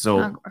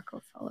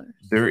Rockefellers.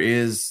 There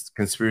is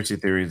conspiracy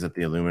theories that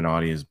the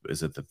Illuminati is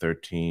it the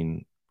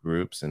 13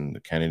 groups and the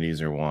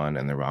Kennedys are one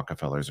and the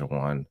Rockefellers are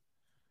one.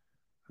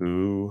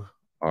 Who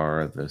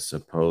are the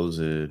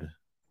supposed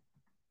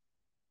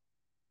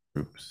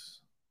groups?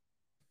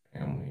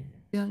 Family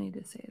You don't need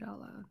to say it out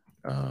loud.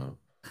 of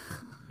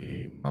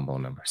the Mumble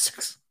number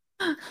 6.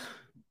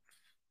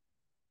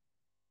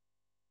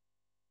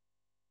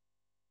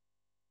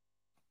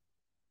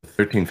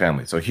 13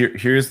 families. So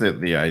here's the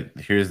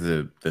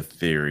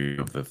theory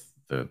of the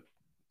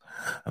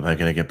am I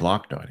gonna get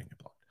blocked? No, I didn't get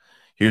blocked.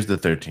 Here's the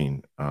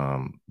 13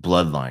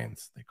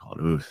 bloodlines, they call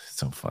it. Ooh, it's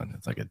so fun.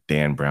 It's like a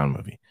Dan Brown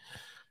movie.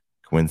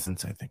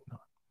 Coincidence? I think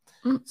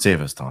not.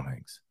 Save us, Tom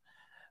Hanks.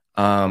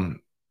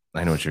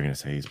 I know what you're gonna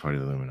say. He's part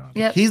of the Illuminati.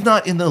 Yep. He's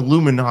not in the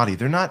Illuminati.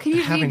 They're not. Can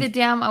you read the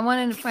damn? I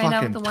wanted to find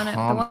out the one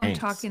I'm Hanks.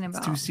 talking about.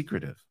 It's too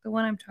secretive. The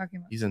one I'm talking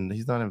about.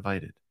 He's not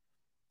invited.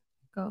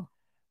 Go.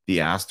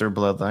 The Astor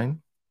bloodline,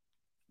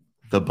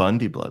 the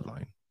Bundy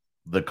bloodline,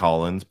 the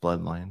Collins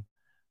bloodline,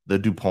 the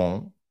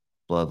DuPont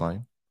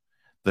bloodline,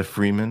 the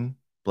Freeman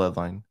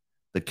bloodline,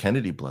 the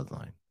Kennedy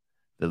bloodline,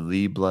 the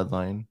Lee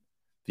bloodline,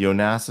 the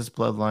Onassis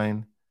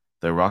bloodline,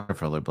 the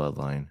Rockefeller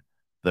bloodline,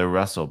 the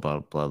Russell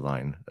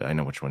bloodline. I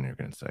know which one you're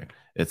going to say.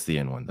 It's the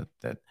N one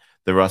that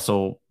the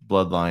Russell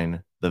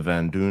bloodline, the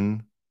Van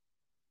Doon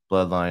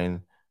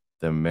bloodline,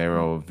 the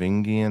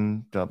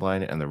Merovingian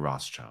bloodline, and the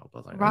Rothschild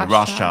bloodline. And the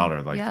Rothschild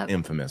are like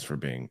infamous for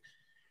being.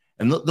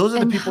 And those are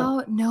the people.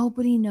 How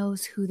nobody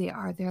knows who they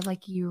are. They're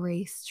like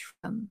erased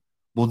from.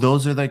 Well,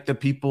 those are like the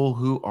people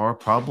who are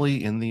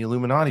probably in the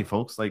Illuminati,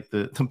 folks. Like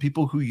the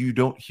people who you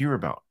don't hear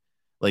about,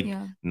 like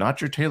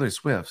not your Taylor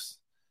Swifts.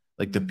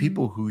 Like the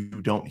people who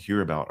you don't hear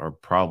about are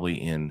probably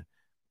in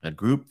a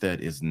group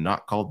that is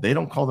not called. They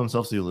don't call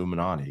themselves the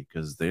Illuminati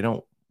because they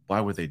don't. Why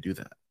would they do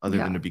that other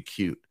than to be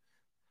cute?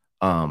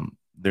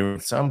 There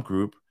was some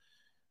group.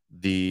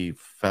 The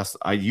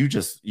you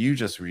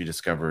just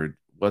rediscovered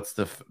what's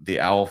the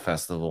Owl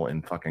Festival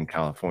in fucking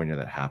California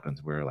that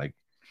happens where like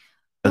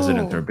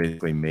presidents are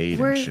basically made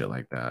and shit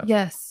like that.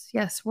 Yes.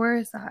 Where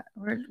is that?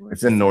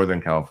 It's in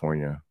Northern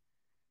California.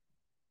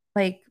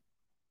 Like,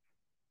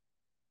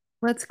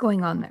 what's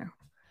going on there?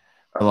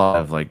 A lot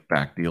of like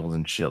back deals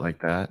and shit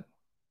like that.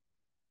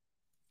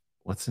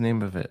 What's the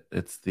name of it?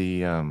 It's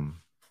the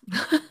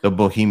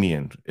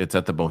Bohemian. It's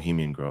at the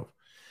Bohemian Grove,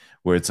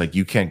 where it's like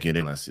you can't get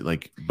in unless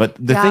like. But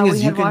the thing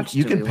is,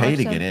 you can pay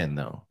to get in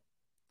though.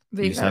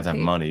 You just have to have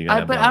money.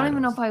 But I don't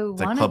even know if I would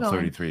want to go. Club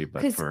 33,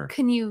 but for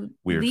can you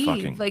weird leave?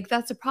 Fucking. Like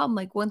that's a problem.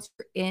 Like once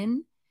you're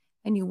in,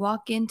 and you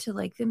walk into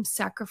like them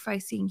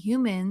sacrificing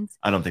humans.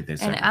 I don't think they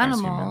sacrifice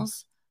animals.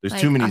 Humans. There's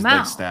too many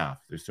like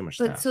staff. There's too much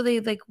staff. So they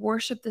like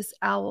worship this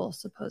owl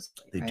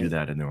supposedly. They do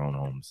that in their own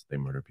homes. They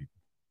murder people.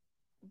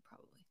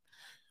 Probably,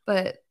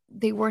 but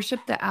they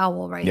worship the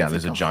owl, right? Yeah,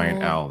 there's a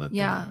giant owl that.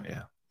 Yeah.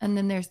 And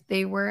then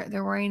they're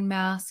wearing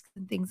masks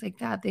and things like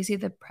that. They say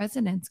the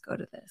presidents go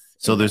to this.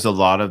 So there's a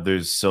lot of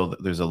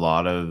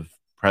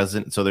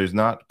president. So there's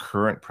not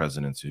current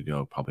presidents who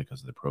go probably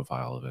because of the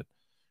profile of it,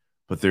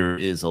 but there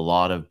is a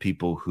lot of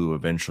people who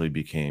eventually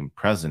became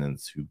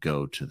presidents who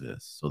go to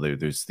this. So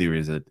there's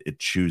theories that it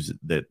chooses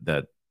that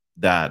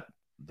the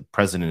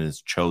president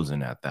is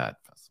chosen at that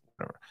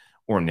festival,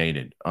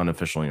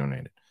 unofficially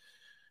ornated,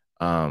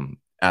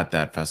 at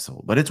that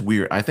festival. But it's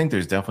weird. I think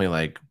there's definitely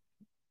like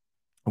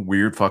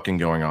weird fucking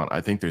going on. I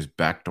think there's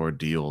backdoor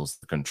deals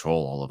to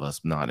control all of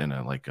us, not in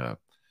a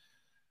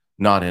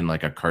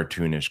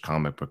cartoonish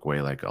comic book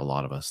way like a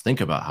lot of us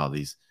think about how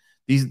these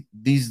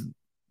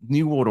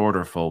New World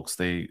Order folks,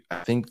 I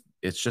think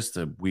it's just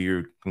a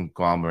weird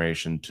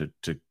conglomeration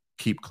to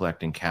keep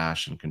collecting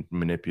cash and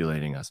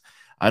manipulating us.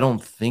 I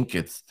don't think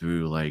it's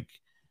through like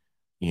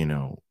you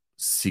know,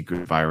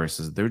 secret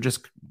viruses. They're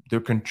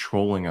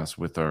controlling us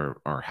with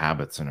our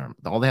habits and our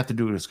all they have to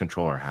do is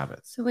control our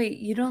habits. So wait,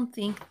 you don't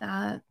think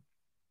that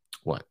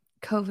What?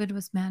 COVID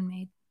was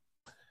man-made?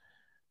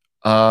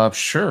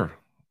 Sure.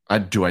 I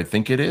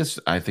think it is.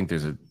 I think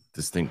there's a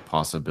distinct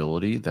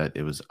possibility that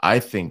it was. I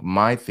think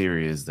my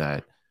theory is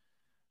that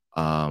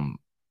um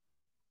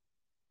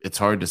it's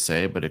hard to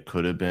say, but it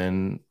could have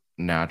been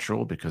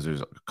natural because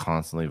there's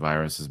constantly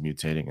viruses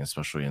mutating,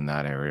 especially in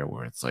that area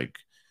where it's like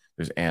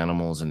there's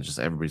animals and just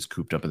everybody's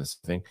cooped up in this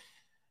thing.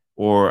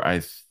 Or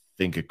I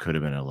think it could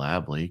have been a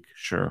lab leak.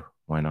 Sure,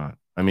 why not?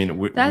 I mean,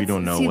 we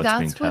don't know what's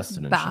being What's tested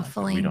and shit like that. We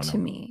baffling don't to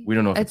know. me. We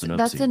don't know if it's an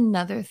That's oopsie.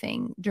 another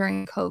thing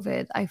during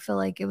COVID. I feel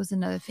like it was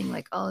another thing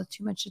like, oh,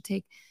 too much to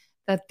take.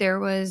 That there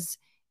was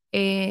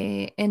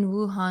in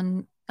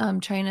Wuhan,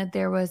 China,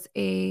 there was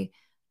a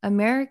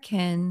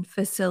American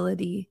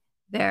facility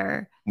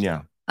there.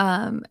 Yeah.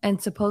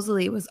 And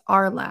supposedly it was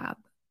our lab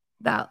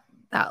that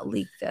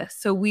leaked this.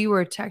 So we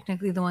were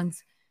technically the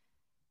ones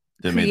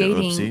They made the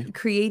oopsie.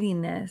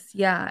 creating this.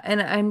 Yeah.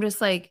 And I'm just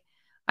like,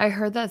 I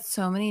heard that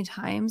so many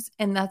times.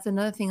 And that's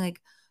another thing.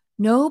 Like,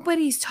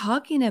 nobody's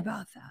talking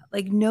about that.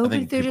 Like, I nobody,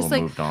 think they're people just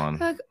like, moved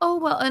on. oh,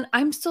 well. And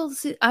I'm still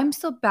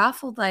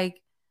baffled. Like,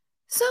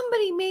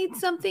 somebody made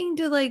something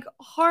to like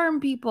harm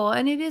people,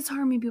 and it is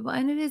harming people,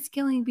 and it is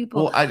killing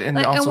people. Well, and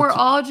Like, and also we're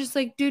all just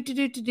like,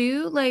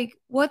 do. Like,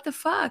 what the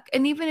fuck?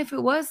 And even if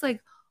it was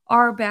like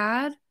our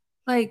bad,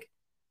 like,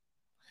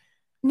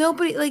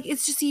 nobody, like,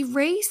 it's just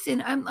erased.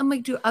 And I'm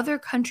like, do other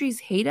countries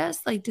hate us?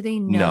 Like, do they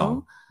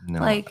know? no.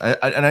 Like,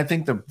 And I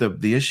think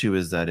the issue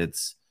is that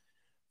it's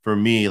for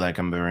me like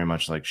I'm very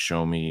much like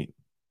show me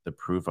the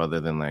proof other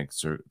than like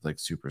like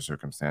super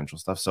circumstantial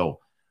stuff. So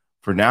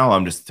for now,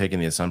 I'm just taking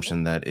the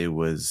assumption that it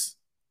was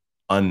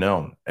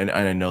unknown, and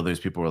I know there's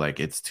people who are like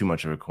it's too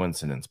much of a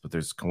coincidence, but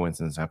there's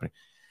coincidence happening.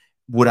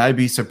 Would I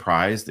be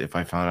surprised if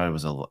I found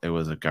out it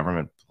was a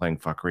government playing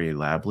fuckery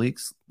lab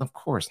leaks? Of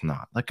course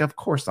not. Like, of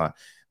course not.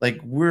 Like,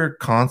 we're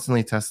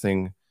constantly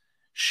testing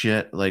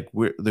shit. Like,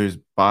 there's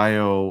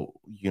bio,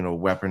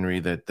 weaponry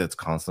that's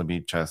constantly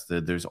being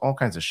tested. There's all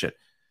kinds of shit.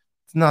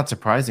 It's not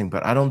surprising,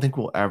 but I don't think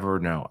we'll ever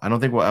know. I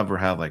don't think we'll ever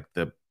have like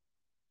the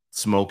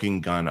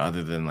smoking gun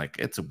other than like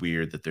it's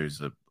weird that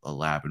there's a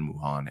lab in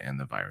Wuhan and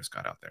the virus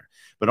got out there.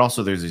 But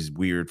also there's these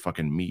weird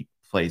fucking meat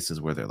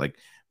places where they're like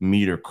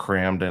meat are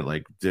crammed in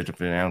like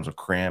different animals are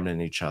crammed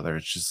in each other.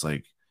 It's just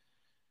like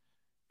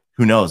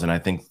who knows? And I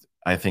think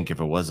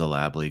if it was a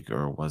lab leak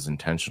or was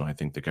intentional, I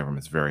think the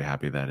government's very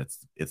happy that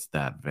it's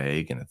that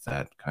vague and it's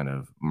that kind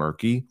of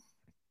murky.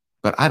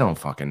 But I don't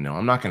fucking know.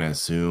 I'm not gonna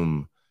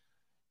assume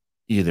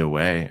either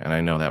way. And I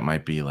know that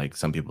might be like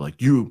some people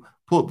like you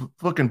pull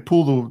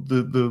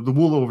the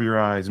wool over your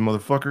eyes,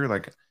 motherfucker.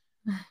 Like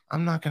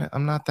I'm not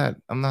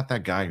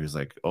that guy who's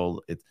like,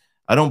 oh, it's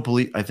I don't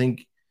believe I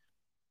think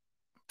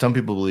some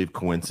people believe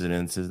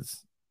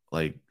coincidences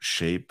like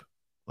shape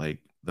like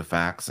the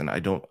facts, and I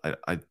don't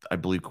I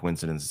believe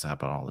coincidences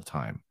happen all the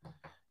time.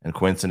 And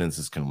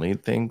coincidences can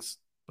lead things,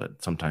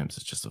 but sometimes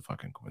it's just a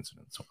fucking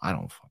coincidence. So I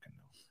don't fucking know.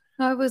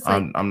 I was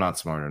like, I'm not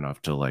smart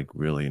enough to like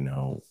really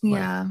know.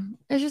 yeah,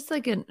 it's just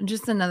like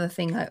just another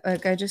thing.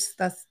 Like I just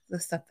that's the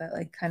stuff that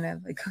like kind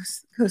of like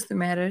goes through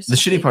matters. The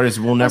shitty part is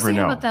we'll never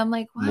know. About them,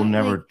 like we'll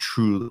never like,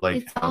 true like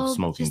it's all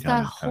smoking just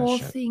gun that whole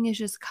kind of thing is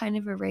just kind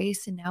of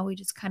erased, and now we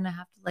just kind of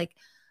have to like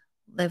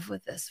live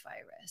with this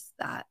virus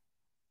that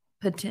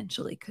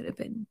potentially could have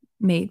been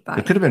made by.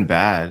 It could have been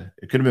bad.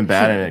 It could have been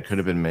bad, and it could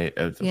have been made.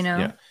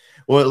 Yeah.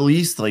 Well, at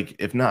least like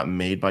if not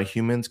made by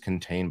humans,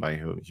 contained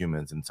by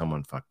humans, and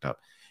someone fucked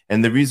up.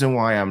 And the reason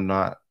why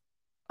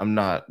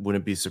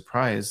wouldn't be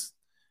surprised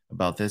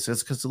about this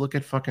is because look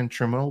at fucking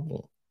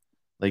Chernobyl.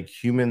 Like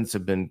humans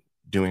have been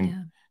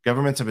doing,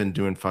 governments have been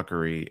doing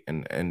fuckery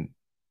and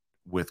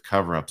with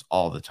cover ups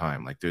all the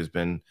time. Like there's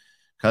been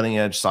cutting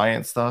edge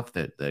science stuff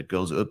that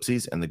goes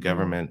oopsies, and the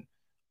government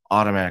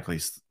automatically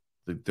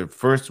the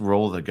first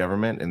role of the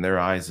government in their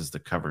eyes is to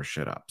cover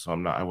shit up. So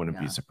I wouldn't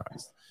be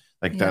surprised.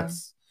 Like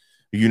that's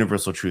a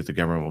universal truth. The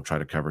government will try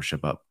to cover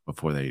shit up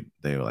before they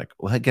were like,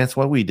 well, guess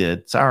what we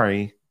did?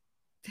 Sorry.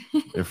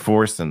 They're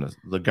forced into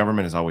the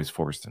government is always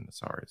forced into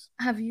sorries.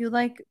 Have you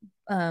like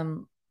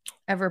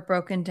ever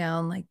broken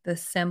down like the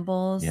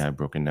symbols? Yeah, I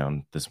broken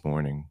down this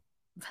morning.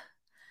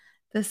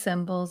 The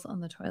symbols on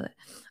the toilet.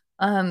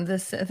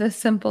 The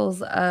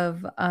symbols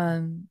of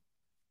the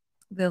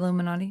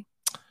Illuminati.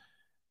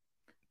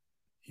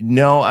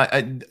 No,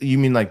 you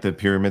mean like the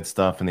pyramid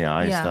stuff and the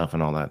eye stuff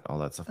and all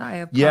that stuff.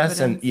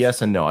 Yes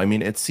and no. I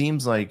mean, it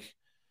seems like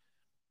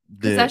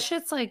because that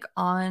shit's like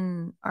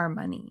on our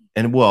money.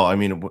 And well, I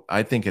mean,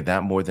 I think of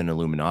that more than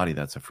Illuminati.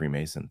 That's a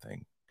Freemason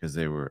thing because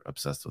they were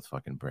obsessed with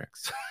fucking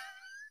bricks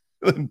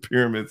and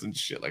pyramids and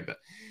shit like that.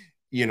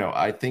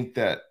 I think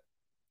that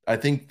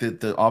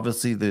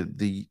obviously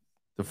the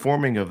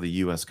forming of the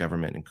U.S.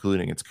 government,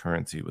 including its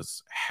currency,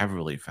 was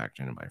heavily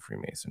factored in by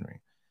Freemasonry.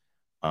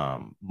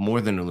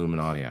 More than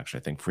Illuminati,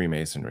 actually. I think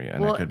Freemasonry,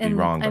 and I could be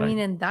wrong. But I mean,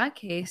 in that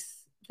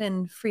case,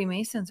 then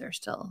Freemasons are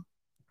still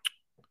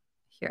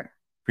here.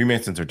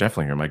 Freemasons are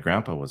definitely here. My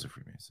grandpa was a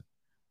Freemason.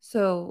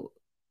 So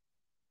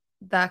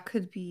that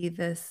could be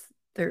this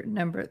third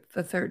number,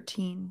 the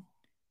 13.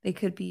 They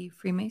could be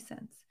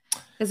Freemasons.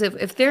 Because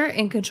if they're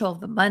in control of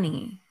the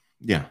money,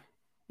 Yeah.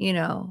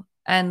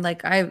 And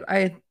like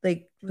I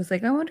like was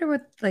like, I wonder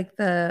what like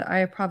the Eye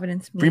of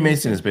Providence means.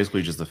 Freemason is And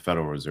basically just the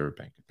Federal Reserve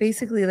Bank.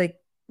 basically, like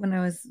when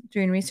I was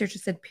doing research, it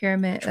said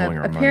pyramid. Controlling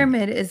our A money.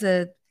 pyramid is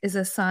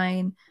a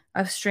sign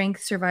of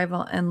strength,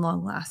 survival, and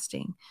long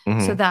lasting. So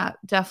Mm-hmm. that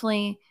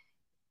definitely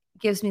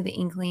gives me the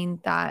inkling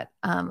that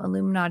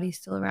Illuminati is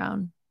still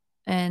around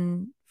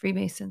and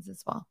Freemasons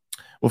as well.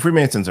 Well,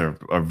 Freemasons are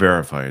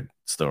verified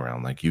still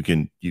around. Like you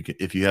can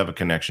if you have a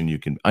connection, you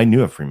can. I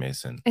knew a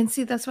Freemason. And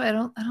see, that's why I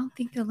don't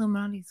think the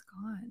Illuminati's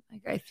gone.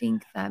 Like I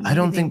think that I maybe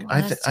don't they think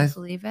want us to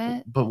believe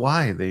it. But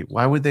why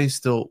why would they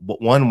still?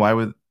 One, why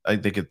would I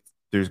think it?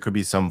 There could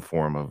be some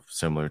form of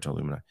similar to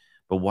Illuminati,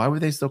 but why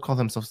would they still call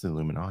themselves the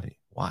Illuminati?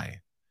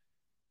 Why?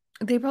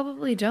 They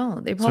probably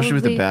don't. They Especially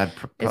with the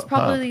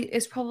probably bad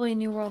it's probably a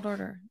New World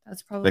Order.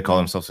 That's they call probably.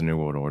 themselves a New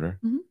World Order.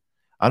 Mhm.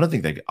 I don't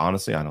think they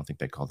honestly. I don't think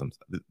they call them.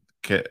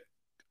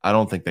 I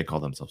don't think they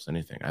call themselves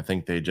anything. I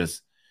think they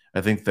just.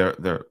 I think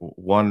they're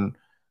one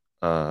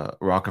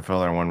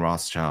Rockefeller and one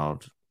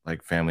Rothschild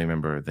like family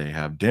member. They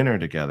have dinner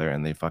together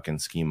and they fucking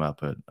scheme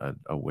up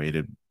a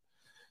way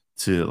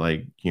to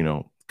like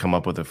come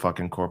up with a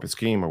fucking corporate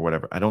scheme or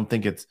whatever. I don't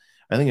think it's.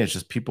 I think it's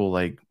just people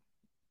like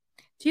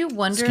Do you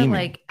wonder scheming,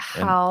 like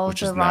and how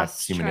which the is not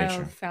human nature.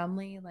 Rothschild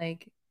family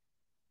like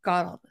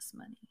got all this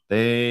money?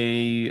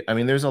 I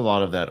mean, there's a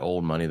lot of that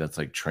old money that's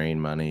like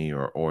train money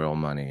or oil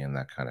money and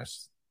that kind of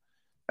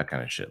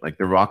shit. Like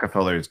the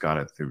Rockefellers got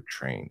it through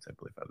trains, I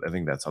believe. I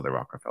think that's how the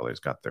Rockefellers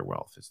got their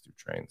wealth is through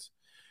trains.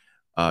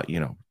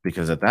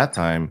 Because at that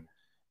time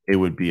it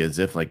would be as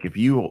if like if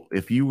you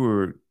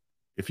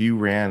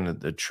ran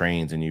the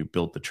trains and you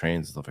built the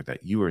trains and stuff like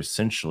that, you were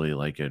essentially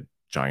like a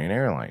giant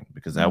airline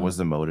because that was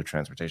the mode of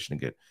transportation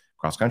to get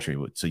cross country.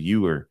 So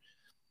you were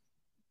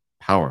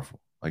powerful,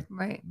 like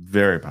Right.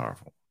 very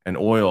powerful. And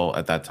oil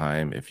at that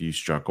time, if you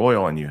struck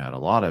oil and you had a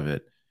lot of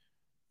it,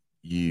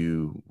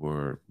 you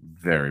were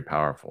very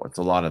powerful. It's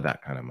a lot of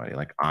that kind of money,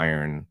 like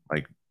iron,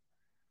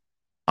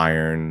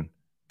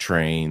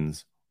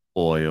 trains,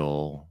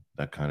 oil,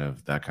 that kind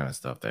of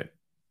stuff. That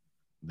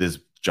this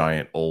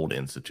giant old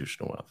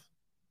institutional wealth.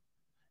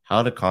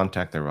 How to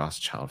contact the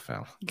Rothschild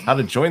family? How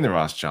to join the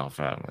Rothschild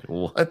family?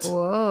 What?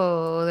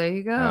 Whoa, there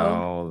you go.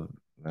 No,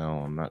 no,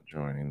 I'm not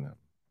joining them.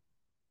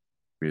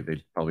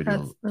 They probably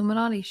That's do.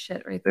 Illuminati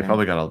shit right They there.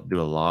 probably got to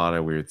do a lot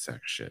of weird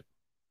sex shit.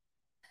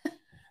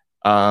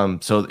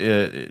 So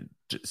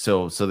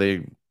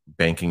they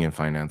banking and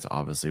finance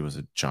obviously was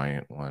a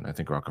giant one. I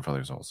think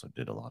Rockefellers also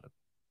did a lot of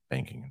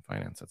banking and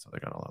finance. That's how they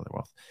got a lot of their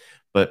wealth.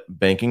 But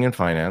banking and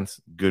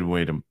finance, good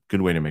way to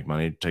make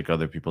money. Take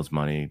other people's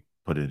money,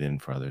 put it in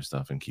for other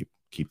stuff, and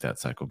keep that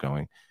cycle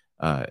going.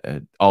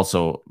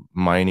 Also,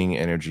 mining,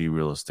 energy,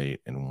 real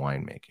estate, and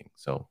winemaking.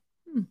 So,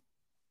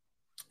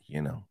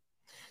 you know,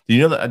 do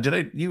you know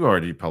that? You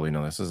already probably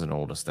know this. This is an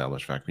old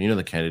established fact. But you know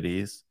the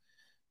Kennedys,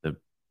 the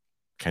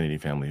Kennedy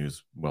family,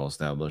 who's well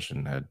established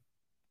and had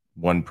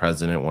one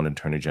president, one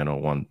attorney general,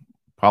 one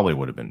probably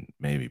would have been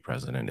maybe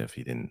president if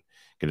he didn't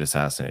get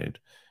assassinated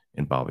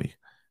in Bobby.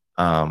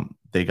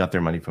 They got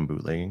their money from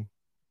bootlegging.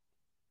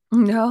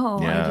 No,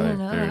 I Yeah, didn't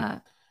know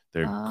that.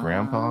 their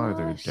grandpa or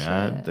their Oh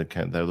dad,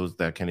 shit.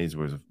 that Kennedys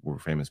were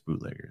famous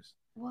bootleggers.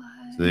 What?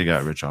 So they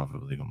got rich off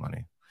of illegal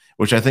money,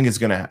 which I think is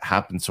going to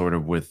happen sort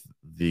of with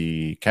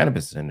the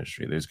cannabis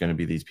industry. There's going to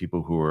be these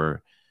people who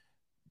are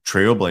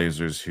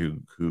trailblazers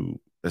who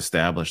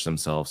establish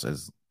themselves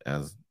as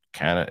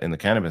in the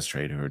cannabis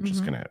trade who are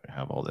just going to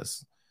have all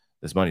this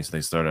money. So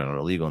they started out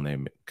illegal and they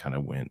kind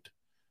of went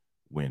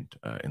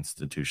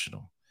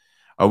institutional.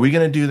 Are we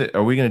going to do that?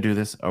 Are we going to do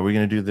this? Are we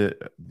going to do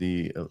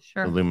the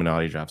Sure.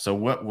 Illuminati draft? So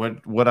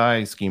what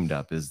I schemed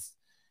up is,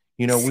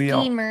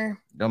 Schemer.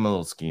 I'm a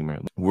little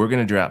schemer. We're going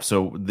to draft.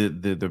 So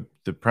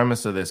the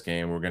premise of this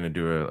game, we're going to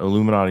do an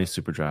Illuminati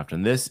super draft,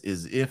 and this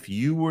is if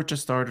you were to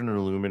start an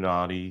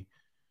Illuminati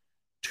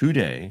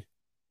today,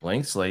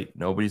 blank slate,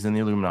 nobody's in the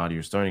Illuminati,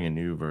 you're starting a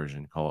new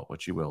version, call it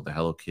what you will, the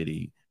Hello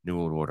Kitty New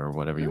World Order, or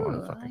whatever you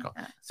want to fucking call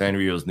it.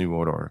 Sanrio's New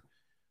World Order.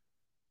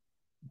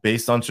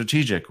 Based on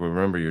strategic,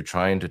 remember, you're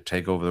trying to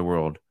take over the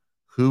world.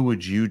 Who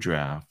would you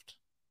draft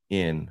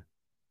in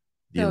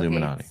the Bill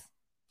Illuminati? Gates.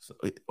 So,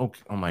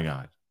 okay, oh my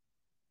God.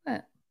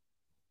 What?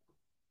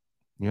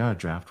 You know how a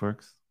draft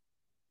works?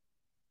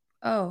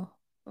 Oh.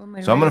 So I'm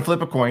going to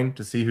flip a coin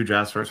to see who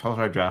drafts first. How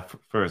do I draft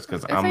first?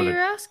 Because I thought you were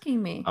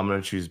asking me. I'm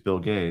going to choose Bill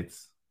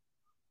Gates.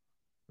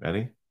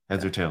 Ready?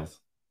 Heads or tails?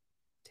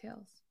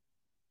 Tails.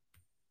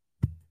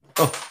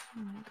 Oh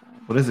my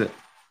God. What is it?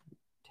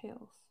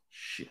 Tails.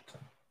 Shit.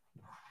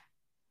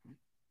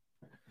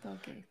 Bill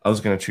Gates. I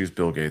was going to choose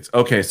Bill Gates.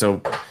 Okay,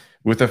 so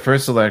with the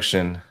first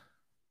selection,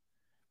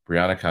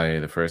 Brianna Kaye,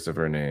 the first of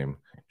her name,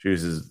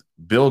 chooses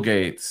Bill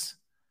Gates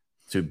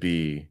to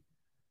be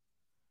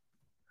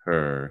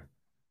her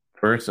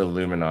first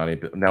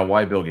Illuminati. Now,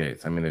 why Bill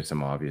Gates? I mean, there's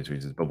some obvious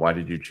reasons, but why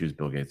did you choose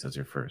Bill Gates as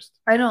your first?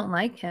 I don't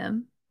like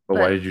him.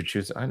 But why did you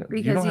choose? You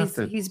because don't have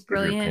to he's give your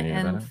brilliant opinion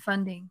about and it.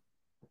 funding.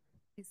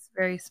 He's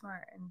very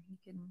smart and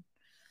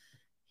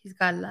he's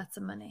got lots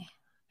of money.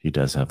 He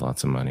does have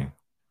lots of money.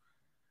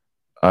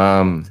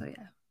 So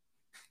yeah.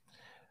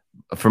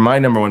 For my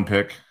number one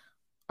pick,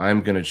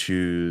 I'm gonna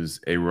choose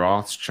a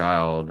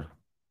Rothschild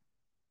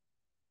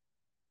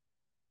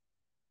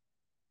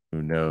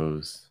who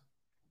knows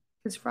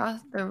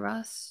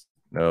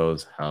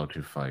knows how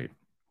to fight.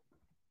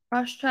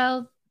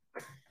 Rothschild,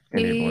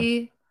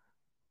 they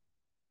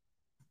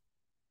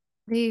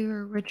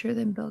were richer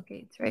than Bill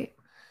Gates, right?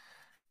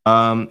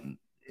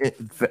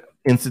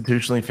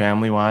 Institutionally,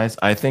 family wise,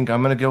 I think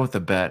I'm going to go with the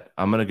bet.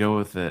 I'm going to go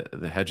with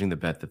the hedging the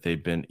bet that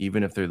they've been,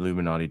 even if the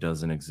Illuminati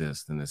doesn't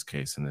exist in this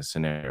case, in this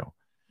scenario,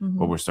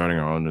 where we're starting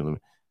our own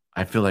Illuminati.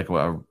 I feel like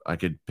I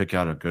could pick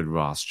out a good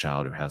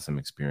Rothschild who has some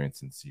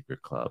experience in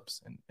secret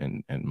clubs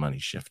and money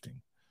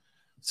shifting.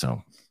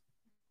 So,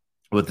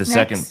 with the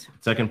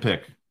second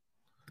pick,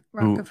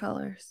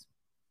 Rockefellers.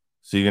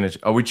 So you're gonna?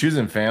 Are we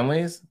choosing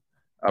families?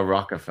 A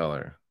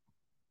Rockefeller.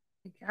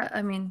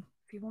 I mean,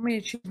 if you want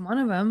me to choose one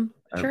of them,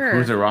 sure.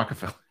 Who's a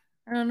Rockefeller?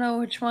 I don't know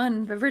which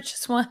one. The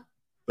richest one.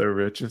 The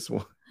richest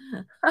one.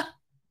 I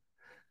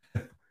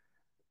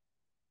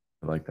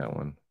like that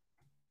one.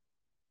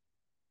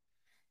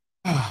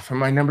 For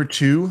my number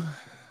two,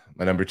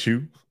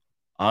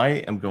 I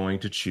am going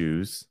to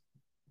choose.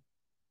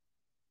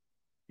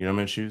 You know what I'm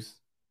going to choose?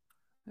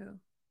 Who?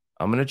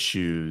 I'm going to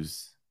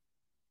choose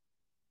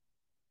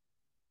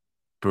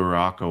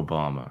Barack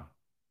Obama.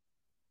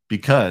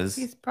 Because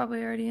he's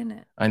probably already in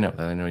it. I know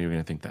you're going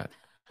to think that.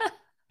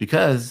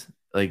 Because,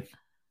 like,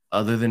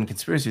 other than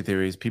conspiracy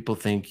theories, people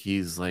think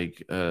he's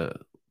like, well,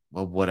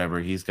 whatever.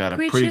 He's got a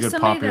pretty good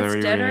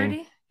popularity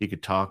rating. He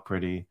could talk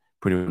pretty.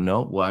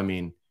 No, well, I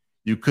mean,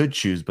 you could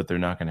choose, but they're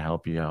not going to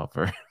help you out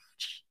very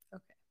much.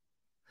 Okay.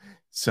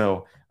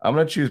 So I'm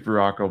going to choose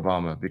Barack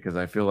Obama because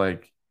I feel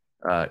like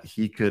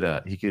he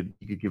could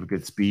give a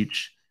good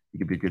speech. He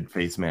could be a good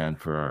face man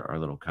for our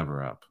little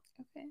cover up.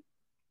 Okay.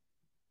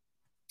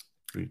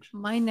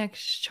 My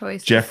next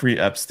choice, Jeffrey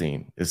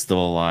Epstein, is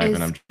still alive,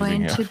 and I'm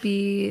going to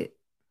be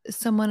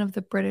someone of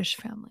the British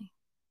family.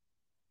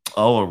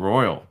 Oh, a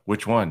royal.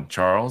 Which one?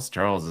 Charles?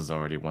 Charles is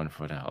already 1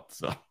 foot out,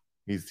 so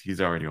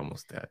he's already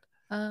almost dead.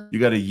 You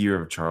got a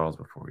year of Charles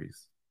before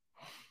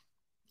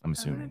I'm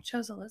assuming. I would have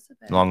chose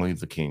Elizabeth. Long live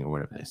the king, or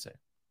whatever they say.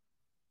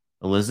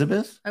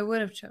 Elizabeth? I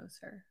would have chose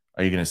her.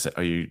 Are you gonna say?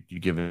 Are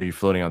you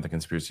floating out the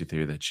conspiracy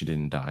theory that she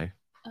didn't die?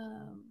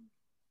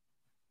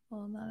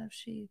 Well, not if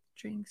she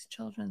drinks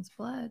children's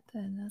blood,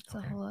 then that's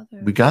a whole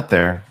other. We got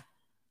there.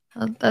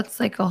 Well, that's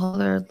like a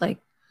whole other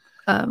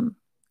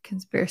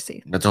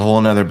conspiracy. That's a whole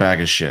another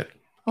bag of shit.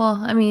 Well,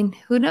 I mean,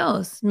 who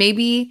knows?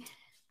 Maybe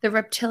the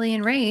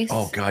reptilian race.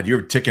 Oh God,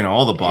 you're ticking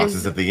all the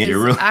boxes at the end.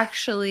 You're really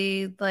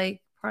actually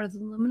like part of the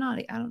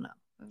Illuminati. I don't know.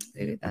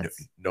 Maybe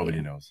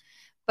nobody knows.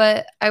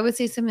 But I would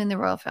say something in the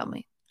royal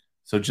family.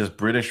 So just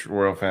British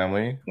royal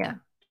family. Yeah.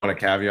 Want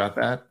to caveat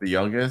that the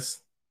youngest.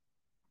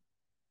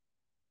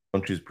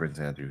 Don't choose Prince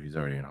Andrew. He's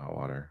already in hot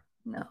water.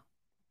 No.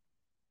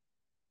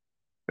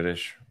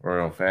 British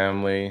royal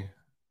family.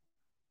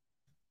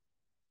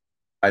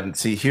 I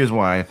see. Here's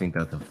why I think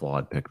that's a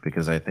flawed pick,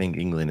 because I think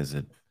England is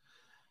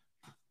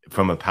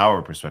from a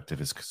power perspective,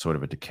 is sort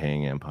of a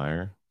decaying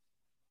empire.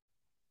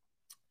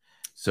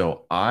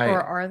 So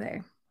or are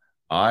they?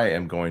 I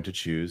am going to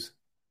choose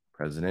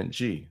President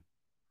Xi.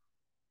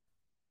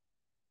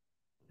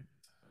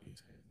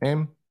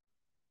 Name?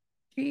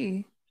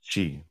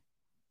 Xi.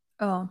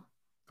 Oh.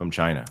 From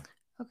China.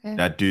 Okay.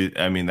 That dude,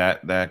 I mean,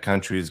 that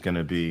country is we're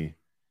gonna be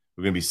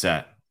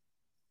set.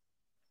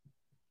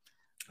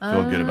 I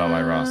feel good about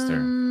my roster. If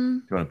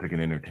you want to pick an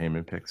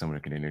entertainment pick, someone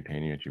who can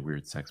entertain you at your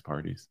weird sex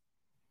parties.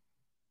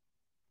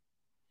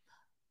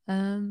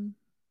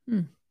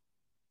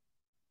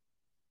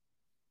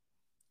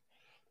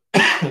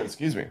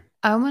 Excuse me.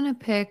 I want to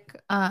pick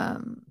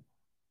the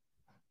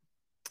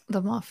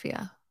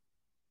mafia.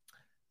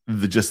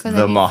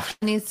 The mafia.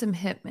 I need some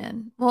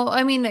hitmen. Well,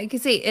 I mean, I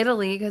could say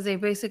Italy because they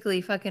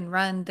basically fucking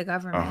run the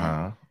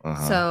government.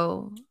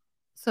 So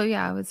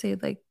yeah, I would say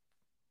like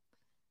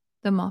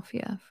the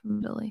mafia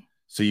from Italy.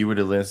 So you would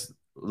enlist,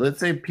 let's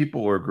say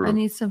people or a group. I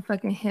need some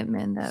fucking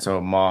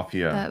hitmen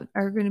mafia that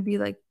are going to be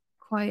like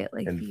quiet,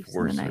 like thieves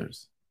in the night.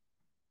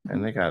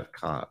 And they got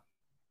caught.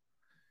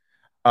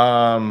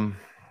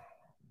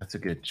 That's a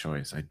good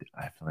choice. I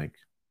feel like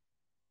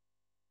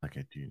I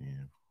do need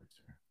an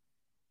enforcer.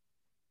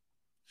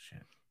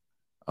 Shit.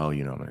 Oh,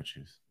 you know what I'm gonna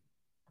choose.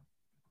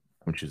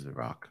 I'm gonna choose The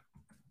Rock.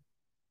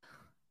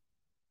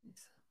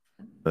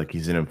 Like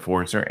he's an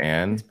enforcer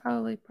and he's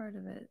probably part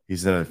of it.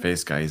 He's another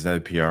face guy. He's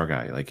another PR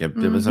guy. Like it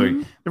was like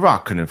The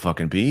Rock couldn't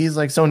fucking be. He's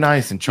like so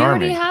nice and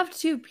charming. You already have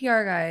 2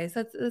 PR guys.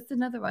 That's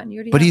another one.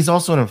 But he's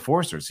also an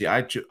enforcer. See,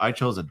 I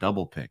chose a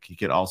double pick. He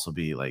could also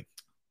be like,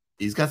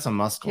 he's got some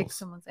muscles. Kick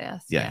someone's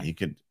ass. Yeah, he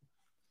could.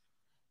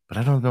 But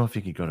I don't know if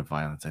he could go to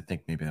violence. I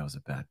think maybe that was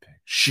a bad pick.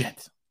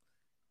 Shit.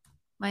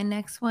 My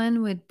next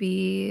one would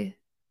be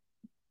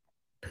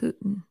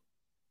Putin.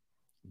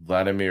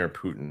 Vladimir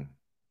Putin.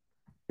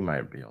 He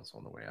might be also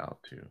on the way out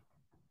too.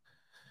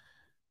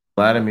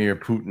 Vladimir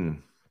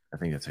Putin. I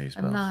think that's how you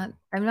spell it.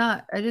 I'm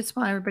not. I just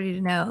want everybody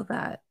to know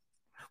that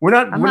We're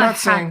not. I'm We're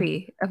not not happy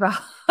saying. about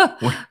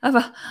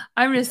about.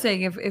 I'm just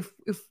saying if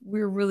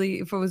we're really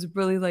if I was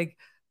really like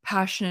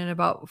passionate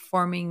about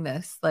forming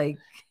this like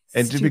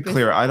And to be stupid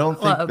clear, I don't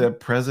think club. that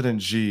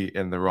President Xi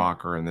and The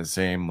Rock are in the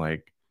same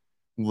like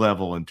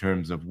level in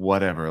terms of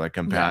whatever, like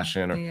Yeah,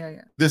 compassion or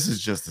yeah. this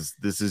is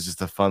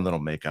just a fun little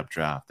makeup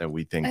draft that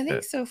we think I think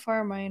that. so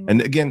far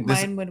And again,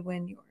 this mine would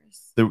win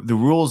yours. the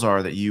rules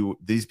are that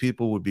these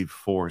people would be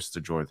forced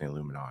to join the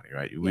Illuminati,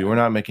 right? We were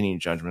not making any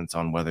judgments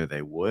on whether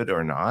they would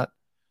or not.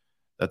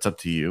 That's up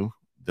to you,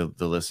 the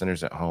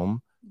listeners at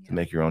home, to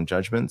make your own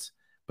judgments.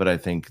 But I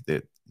think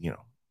that,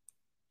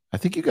 I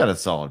think you got a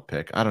solid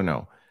pick. I don't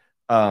know.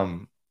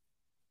 I'm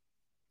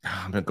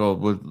gonna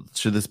go.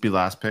 Should this be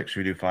last pick? Should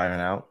we do 5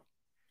 and out?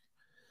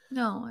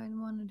 No, I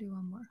want to do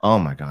one more. Oh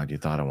my God, you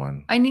thought of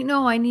one. I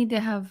need to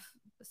have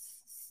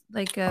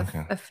like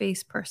a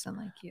face person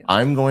like you.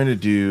 I'm going to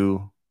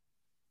do.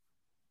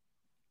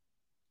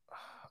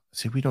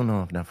 See, we don't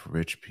know enough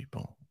rich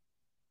people.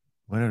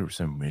 What are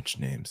some rich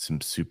names?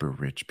 Some super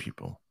rich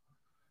people.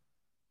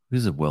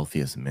 Who's the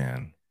wealthiest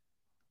man?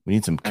 We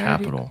need some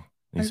capital.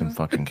 We need some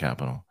fucking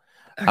capital.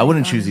 I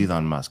wouldn't choose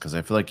Elon Musk because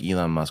I feel like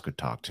Elon Musk would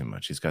talk too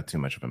much. He's got too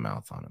much of a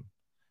mouth on him.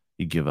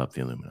 He'd give up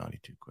the Illuminati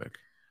too quick.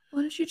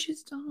 Why don't you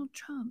choose Donald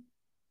Trump?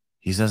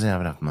 He doesn't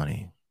have enough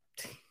money.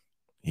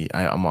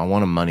 I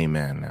want a money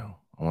man now.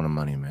 I want a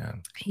money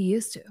man. He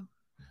used to.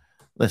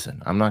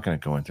 Listen, I'm not going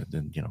to go into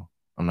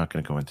I'm not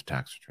going to go into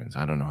tax returns.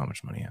 I don't know how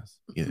much money he has.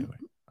 Either way,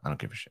 I don't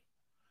give a shit.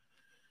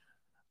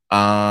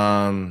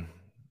 I'm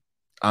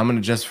gonna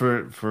just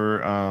for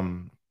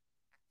I'm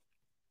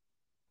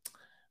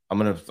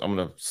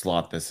gonna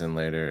slot this in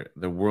later.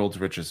 The world's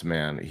richest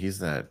man. He's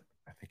that.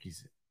 I think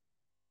he's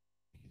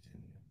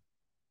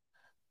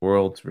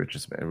world's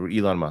richest man.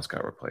 Elon Musk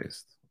got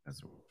replaced as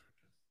the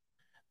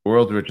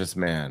world's richest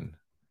man.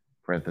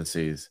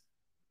 Parentheses.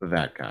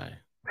 That guy.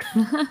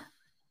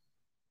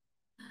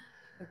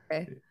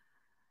 Okay.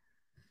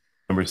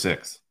 Number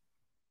 6.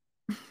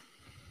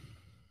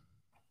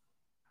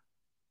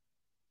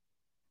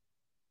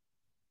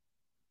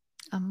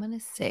 I'm gonna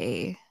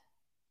say.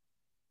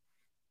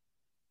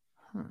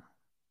 I'm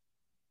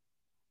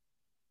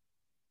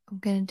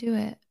gonna do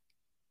it.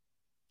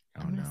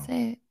 I'm gonna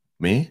say it.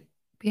 Me?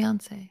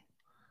 Beyonce.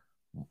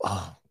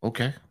 Oh,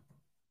 okay.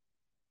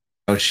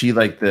 Oh, she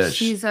like the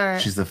she's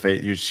the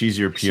face. She's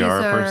your PR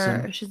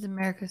person. She's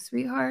America's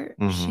sweetheart.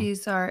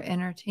 She's our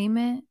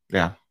entertainment.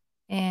 Yeah.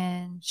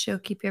 And she'll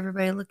keep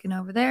everybody looking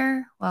over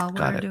there while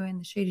we're doing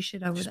the shady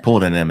shit over there. She's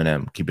pulling an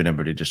Eminem, keeping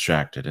everybody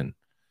distracted, and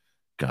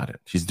got it.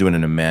 She's doing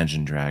an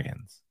Imagine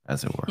Dragons,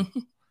 as it were.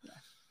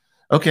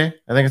 Okay,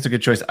 I think it's a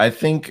good choice. I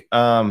think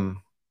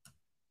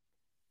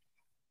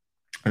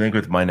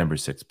with my number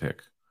 6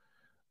 pick,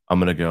 I'm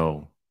gonna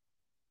go.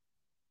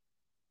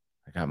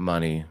 I got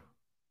money.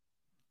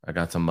 I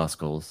got some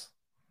muscles.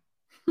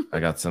 I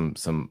got some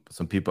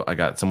people. I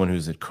got someone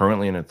who's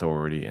currently in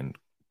authority and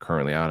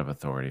currently out of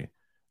authority.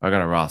 I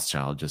got a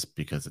Rothschild just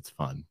because it's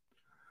fun.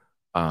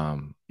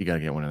 You gotta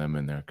get one of them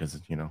in there because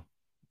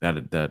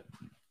that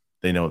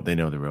they know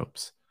the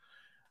ropes.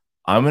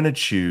 I'm gonna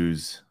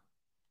choose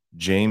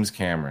James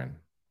Cameron,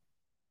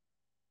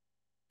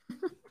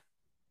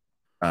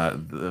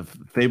 the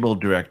fabled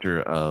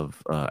director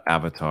of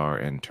Avatar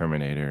and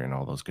Terminator and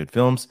all those good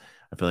films.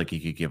 I feel like he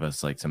could give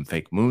us like some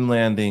fake moon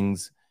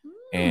landings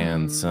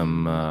and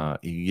some.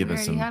 He could give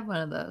us some. We already had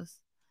one of those.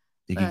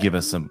 He could give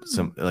us some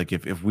like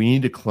if we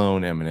need to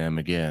clone Eminem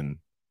again,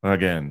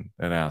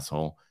 an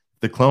asshole.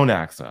 The clone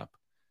acts up.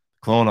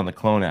 Clone on the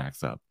clone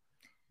acts up.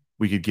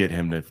 We could get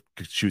him to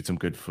shoot some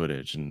good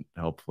footage and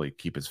hopefully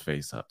keep his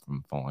face up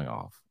from falling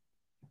off.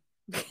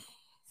 So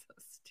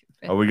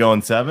stupid. Are we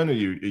going 7? Are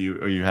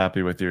you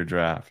happy with your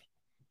draft?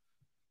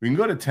 We can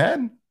go to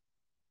 10.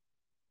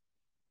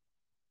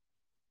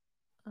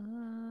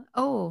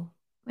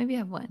 Maybe I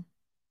have one.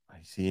 I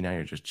see. Now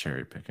you're just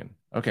cherry picking.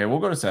 Okay, we'll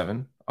go to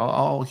 7.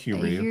 I'll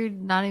humor you. You're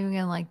not even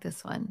gonna like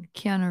this one.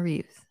 Keanu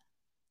Reeves.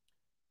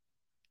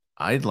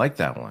 I like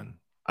that one.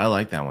 I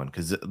like that one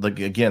because, like,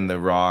 again, The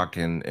Rock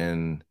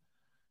and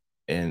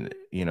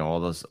all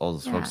those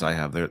folks I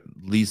have, they're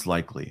least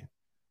likely.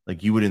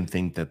 Like, you wouldn't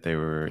think that they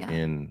were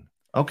in.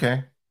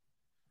 Okay,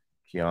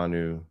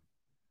 Keanu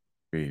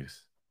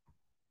Reeves,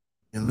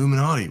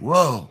 Illuminati.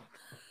 Whoa.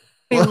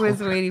 I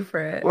was waiting for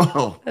it.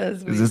 Whoa.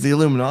 Is this the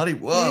Illuminati?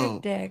 Whoa.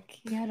 Dick.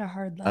 He had a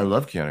hard life. I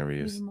love Keanu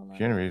Reeves.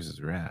 Keanu Reeves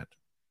is rad.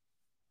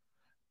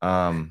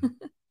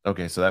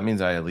 Okay, so that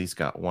means I at least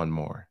got one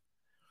more.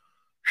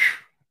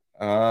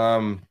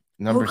 Hulk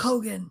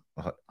Hogan.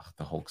 The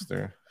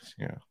Hulkster.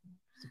 Yeah.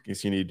 In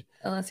case you need.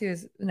 Unless he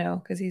was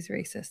because he's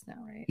racist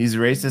now, right? He's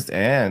racist,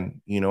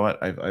 and you know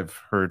what? I've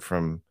heard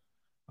from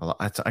a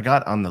lot. I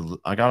got on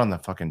the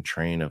fucking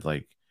train of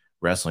like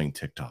wrestling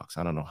TikToks.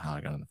 I don't know how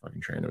I got on the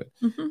fucking train of it,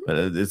 but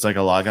it's like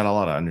I got a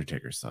lot of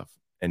Undertaker stuff,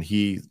 and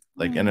he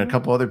like and a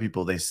couple other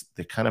people they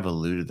kind of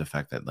alluded the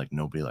fact that like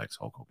nobody likes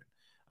Hulk Hogan.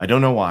 I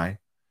don't know why.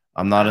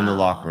 I'm not in the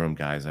locker room,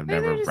 guys. I've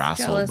Maybe never they're just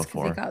wrestled jealous because he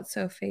before. got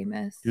so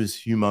famous. He was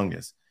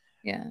humongous.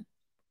 Yeah.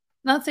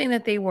 Not saying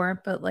that they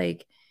weren't, but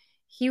like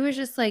he was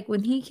just like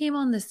when he came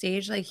on the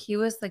stage, like he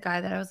was the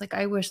guy that I was like,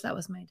 I wish that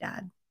was my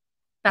dad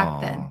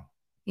back then,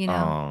 you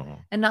know,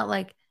 and not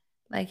like,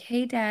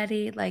 hey,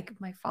 daddy, like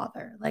my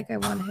father. Like I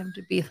wanted him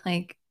to be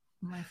like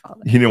my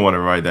father. You didn't want to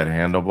ride that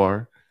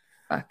handlebar?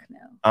 Fuck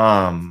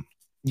no.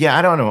 Yeah,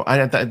 I don't know.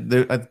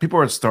 People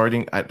are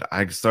starting.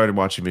 I started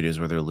watching videos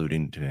where they're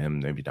alluding to him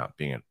maybe not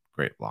being a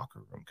great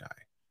locker room guy.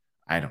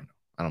 I don't know.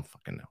 I don't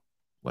fucking know.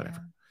 Whatever.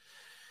 Yeah.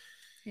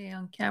 Hey,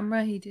 on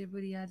camera, he did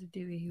what he had to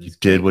do. He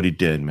did what he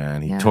did,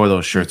 man. He tore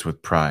those shirts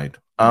with pride.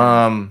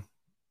 Man,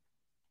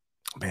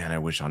 I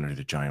wish Andre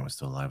the Giant was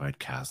still alive. I'd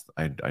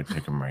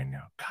pick him right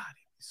now. God,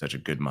 he's such a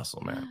good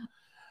muscle man.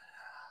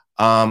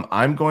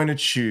 I'm going to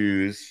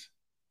choose.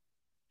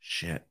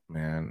 Shit,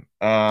 man.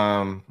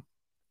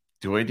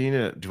 Do I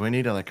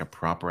need a like a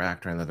proper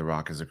actor? I know The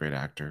Rock is a great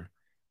actor,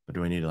 but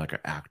do I need like an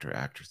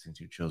actor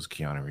since you chose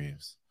Keanu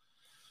Reeves?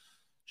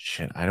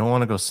 Shit, I don't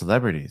want to go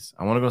celebrities.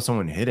 I want to go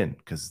someone hidden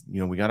because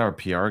we got our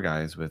PR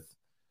guys with,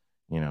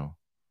 you know.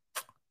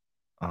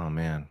 Oh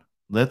man,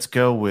 let's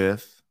go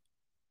with.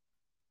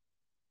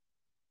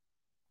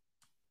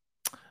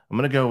 I'm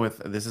gonna go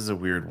with. This is a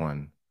weird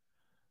one.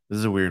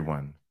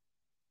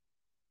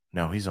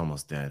 No, he's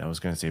almost dead. I was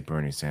gonna say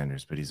Bernie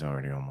Sanders, but he's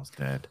already almost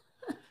dead.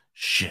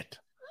 Shit.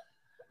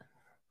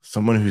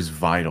 Someone who's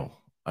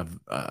vital.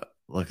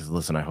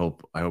 Listen. I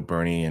hope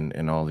Bernie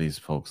and all these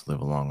folks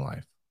live a long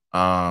life.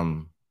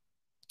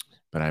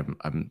 But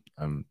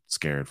I'm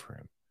scared for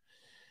him.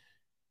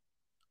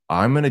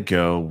 I'm gonna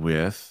go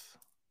with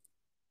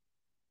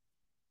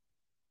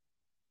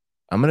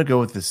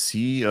the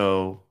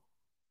CEO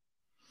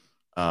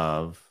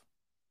of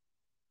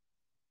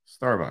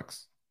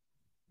Starbucks.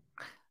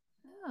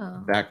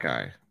 Oh. That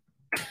guy.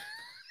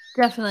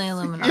 Definitely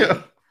Illuminati.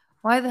 Yeah.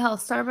 Why the hell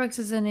Starbucks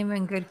isn't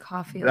even good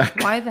coffee?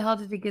 Like, why the hell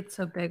did it get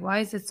so big? Why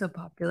is it so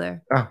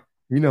popular? Oh,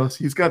 he knows.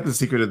 He's got the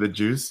secret of the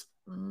juice.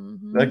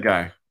 Mm-hmm. That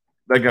guy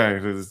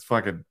is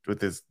fucking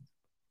with his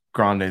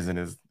grandes and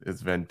his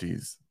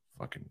ventis.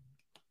 Fucking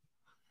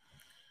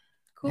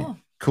cool.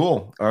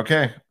 Cool.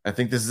 Okay. I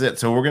think this is it.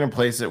 So we're gonna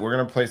place it. We're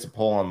gonna place a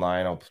poll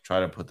online. I'll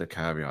try to put the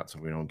caveat so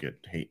we don't get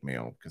hate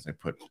mail because I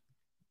put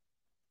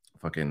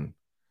fucking.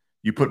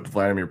 You put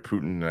Vladimir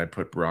Putin and I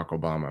put Barack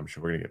Obama. I'm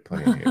sure we're gonna get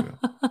plenty of hate mail.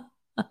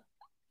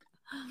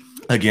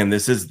 Again,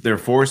 they're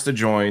forced to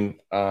join.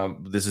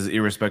 This is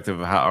irrespective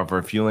of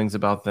our feelings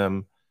about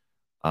them.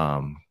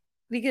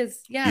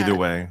 Because either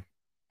way,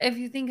 if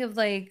you think of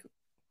like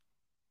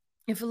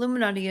if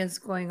Illuminati is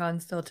going on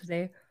still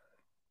today,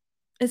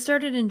 it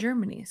started in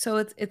Germany, so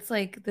it's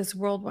like this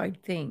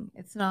worldwide thing.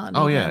 It's not.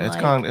 Oh yeah, it's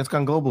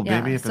gone global,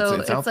 baby. If so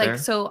it's out like there.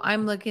 so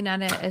I'm looking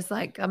at it as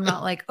like I'm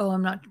not like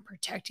I'm not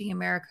protecting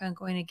America and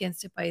going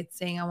against it by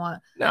saying I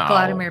want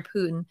Vladimir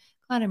Putin.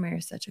 Vladimir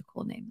is such a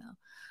cool name though.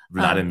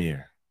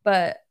 Vladimir.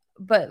 But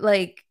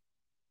like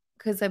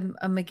because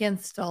I'm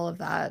against all of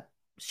that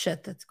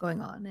shit that's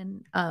going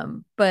on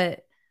and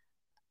but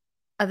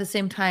at the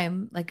same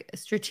time like a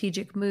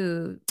strategic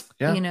move.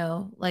 Yeah.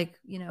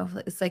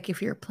 It's like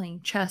if you're playing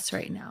chess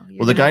right now.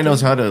 Well, the guy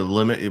knows how to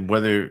eliminate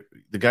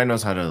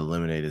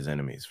his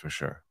enemies for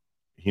sure.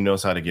 He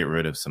knows how to get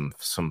rid of some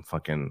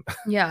fucking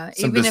some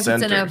even dissenters. If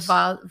it's in a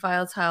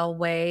volatile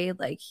way,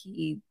 like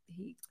he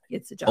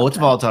gets the job. Oh, it's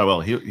done. Volatile.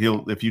 Well,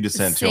 he'll if you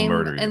dissent, he'll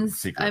murder you. And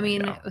I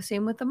mean,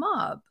 same with the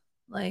mob.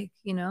 Like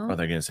oh,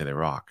 they're gonna say they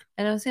rock.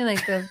 And I'm saying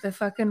like the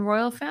fucking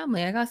royal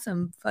family. I got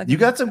some fucking. You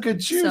got some good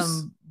juice.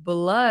 Some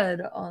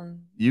blood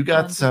on. You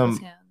got some.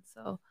 Hands,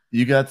 so.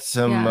 You got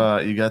some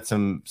you got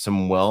some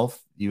wealth.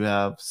 You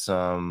have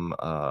some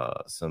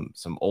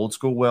old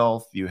school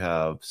wealth. You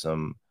have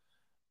some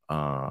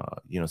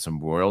some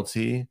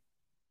royalty.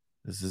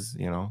 This is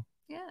Yeah.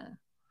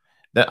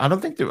 That I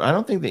don't think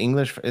the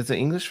English is the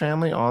English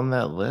family on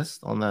that list,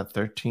 on that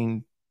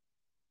 13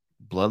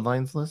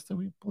 bloodlines list that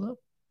we pulled up.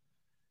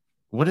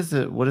 What is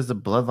the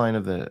bloodline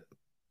of the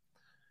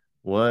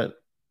what?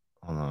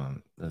 Hold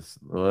on.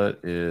 What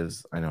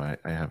is I know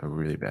I have a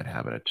really bad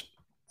habit of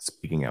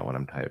speaking out when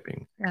I'm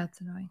typing. Yeah, it's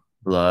annoying.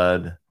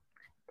 Blood.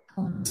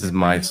 This is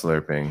my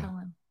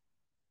slurping.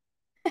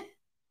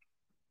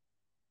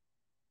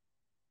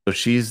 So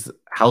she's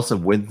House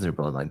of Windsor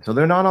bloodline. So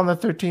they're not on the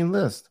 13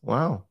 list.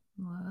 Wow.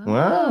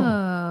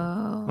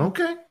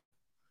 Okay.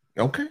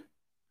 I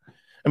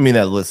mean,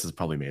 that list is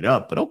probably made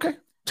up, but okay.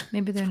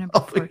 Maybe they're number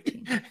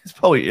 14. It's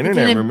probably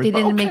internet rumors. They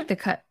didn't make the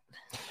cut.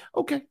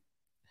 Okay.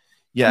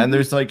 Yeah, and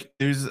there's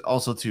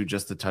also too,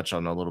 just to touch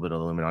on a little bit of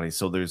Illuminati.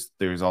 So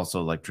there's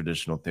also like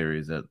traditional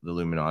theories that the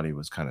Illuminati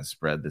was kind of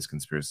spread this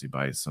conspiracy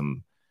by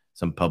some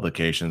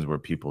publications where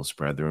people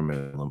spread the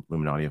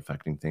Illuminati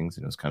affecting things,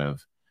 and it was kind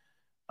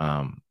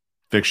of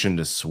fiction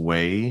to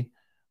sway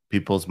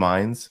people's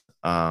minds.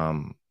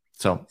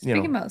 So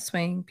speaking about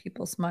swaying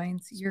people's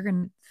minds, you're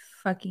gonna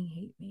fucking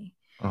hate me.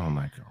 Oh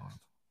my god.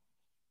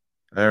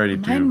 I already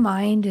do. My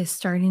mind is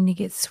starting to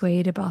get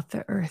swayed about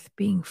the earth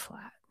being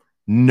flat.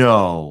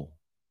 No.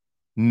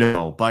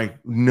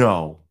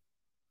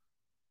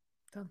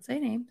 Don't say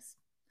names.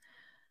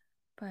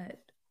 But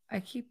I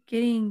keep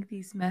getting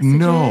these messages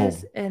No.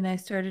 and I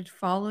started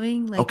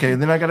following. Like, okay,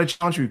 then I got to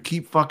challenge you.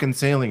 Keep fucking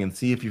sailing and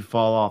see if you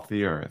fall off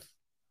the earth.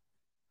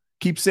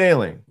 Keep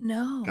sailing.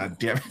 no, God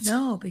damn it.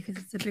 no, because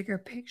it's a bigger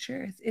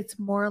picture. It's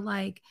more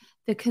like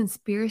the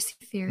conspiracy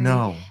theory.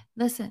 No.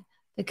 Listen,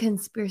 the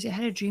conspiracy. I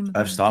had a dream about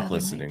I've it the stopped other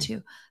listening. night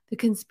too. The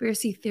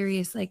conspiracy theory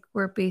is like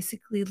we're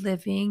basically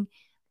living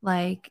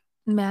like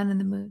Man in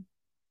the Moon,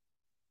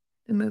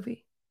 the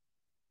movie.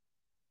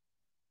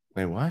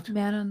 Wait, what?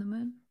 Man on the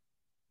Moon.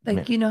 Like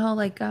Man. you know how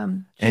like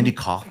Andy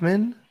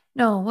Kaufman?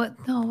 No,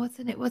 what's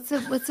in it? What's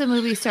the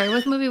movie? Sorry,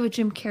 what's the movie with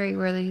Jim Carrey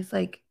where he's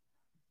like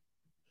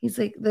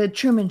the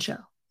Truman Show.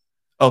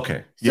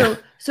 Okay. So Yeah.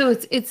 so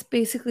it's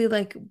basically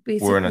like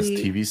We're in a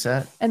TV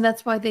set. And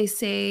that's why they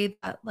say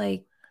that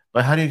like.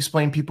 But how do you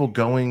explain people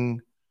going,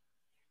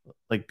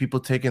 like people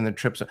taking the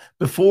trips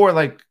before,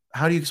 like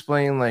how do you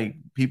explain like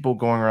people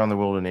going around the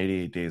world in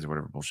 88 days or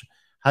whatever bullshit?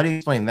 How do you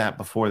explain that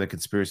before the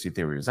conspiracy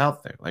theory was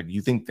out there? Like,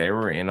 you think they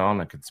were in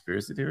on a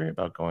conspiracy theory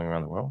about going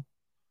around the world?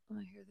 Oh,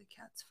 I hear the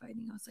cats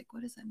fighting. I was like,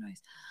 what is that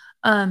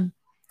noise?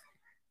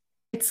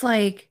 It's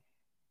like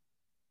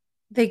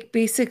they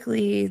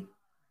basically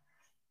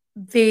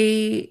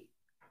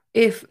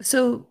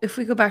if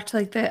we go back to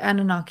like the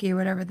Anunnaki or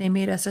whatever, they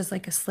made us as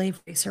like a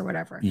slave race or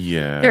whatever.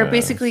 Yeah. They're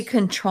basically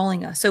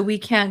controlling us. So we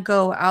can't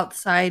go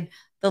outside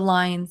the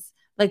lines.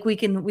 Like we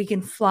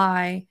can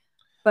fly,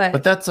 but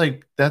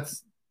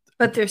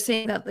but they're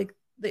saying that like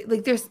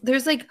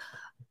there's like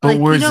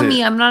you know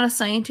me, I'm not a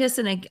scientist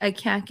and I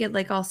can't get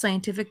like all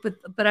scientific,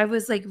 but I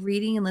was like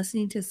reading and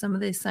listening to some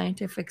of this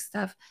scientific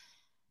stuff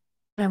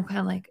and I'm kind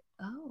of like,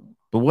 oh.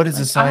 But what is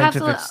the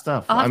scientific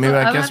stuff? I mean,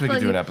 I guess we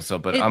could do an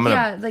episode, but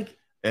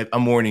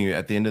I'm warning you,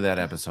 at the end of that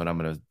episode, I'm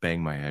going to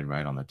bang my head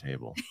right on the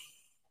table.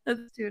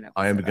 Let's do an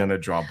episode. I am going to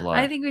draw blood.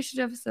 I think we should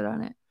do an episode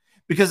on it.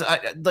 Because I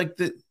like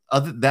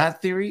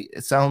that theory,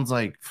 it sounds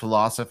like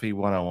philosophy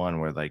 101,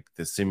 where like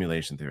the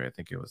simulation theory,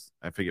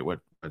 I forget what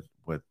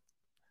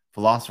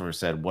philosophers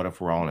said, what if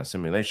we're all in a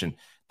simulation?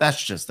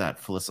 That's just that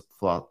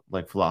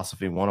like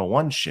philosophy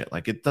 101 shit.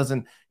 Like it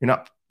doesn't, you're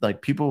not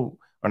like, people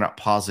are not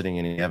positing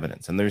any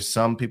evidence. And there's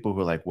some people who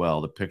are like, well,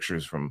 the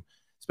pictures from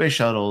space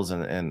shuttles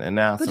and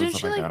NASA. But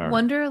don't you like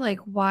wonder like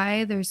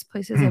why there's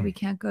places that we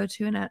can't go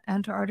to in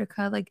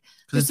Antarctica? Like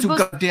because it's too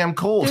goddamn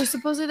cold. There's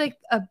supposedly like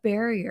a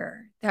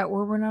barrier that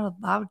we're not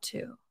allowed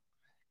to.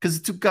 Because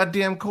it's too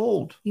goddamn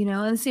cold. You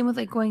know, and the same with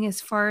like going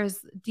as far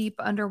as deep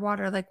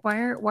underwater. Like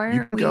why aren't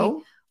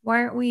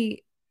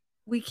we?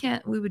 We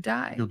can't. We would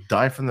die. You'll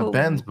die from the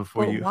bends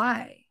before you.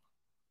 Why?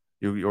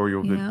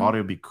 Your body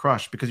will be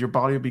crushed, because your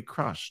body will be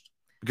crushed.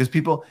 Because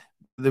people,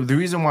 the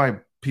reason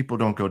why people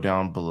don't go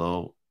down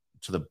below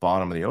to the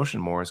bottom of the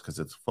ocean more is because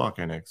it's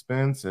fucking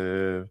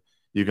expensive.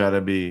 You got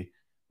to be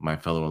my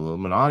fellow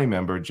Illuminati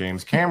member,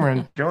 James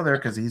Cameron, go there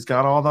because he's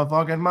got all the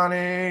fucking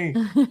money.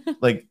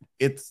 Like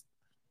it's,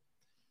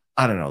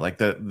 I don't know, like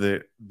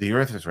the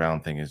Earth is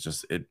round thing is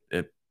just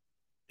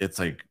it's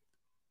like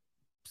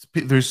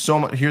there's so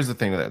much. Here's the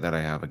thing that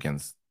I have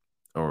against,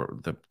 or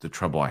the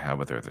trouble I have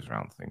with Earth is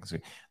round things.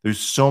 There's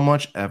so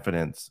much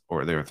evidence,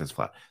 or the Earth is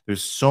flat.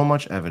 There's so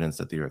much evidence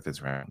that the Earth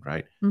is round,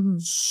 right? Mm-hmm.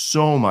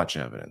 So much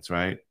evidence,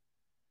 right?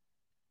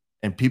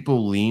 And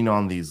people lean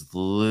on these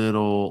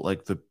little,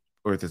 like the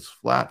Earth is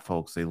flat,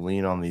 folks. They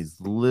lean on these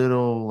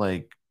little,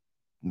 like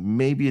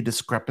maybe a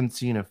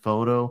discrepancy in a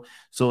photo.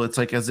 So it's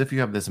like as if you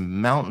have this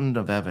mountain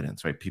of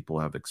evidence, right? People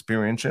have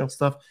experiential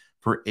stuff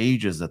for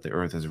ages that the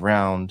Earth is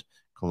round.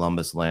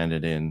 Columbus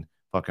landed in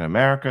fucking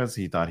Americas.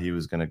 He thought he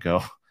was going to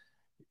go,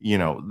 you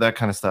know, that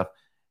kind of stuff.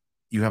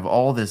 You have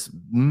all this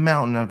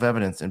mountain of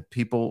evidence, and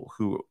people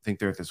who think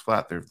the Earth is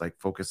flat, they're like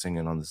focusing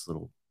in on this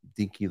little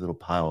dinky little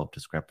pile of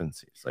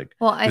discrepancies. Like,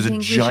 well, I think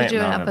we should do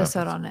an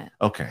episode on it.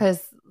 Okay.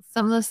 Because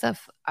some of the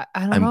stuff, I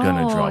don't know. I'm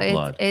going to draw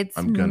blood. It's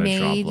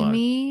made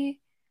me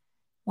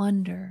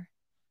wonder.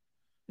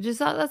 Just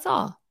thought that's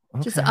all.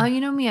 Okay. Just,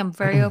 you know me, I'm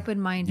very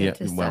open-minded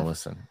to stuff. Well,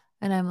 listen.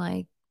 And I'm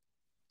like,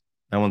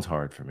 that one's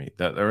hard for me.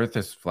 The Earth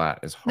is flat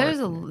is hard. There's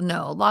a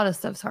lot of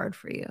stuff's hard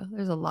for you.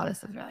 There's a lot of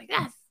stuff you're like,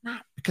 that's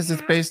not. Because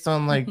it's based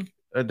on like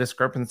a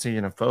discrepancy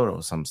in a photo,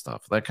 some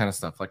stuff, that kind of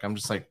stuff. Like, I'm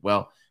just like,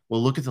 well,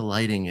 look at the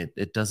lighting.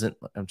 It doesn't.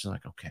 I'm just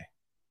like, okay,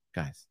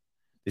 guys,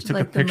 they took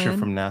like a picture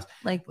from NASA.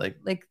 Like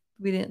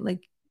we didn't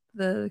like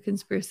the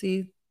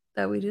conspiracy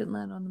that we didn't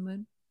land on the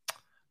moon.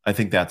 I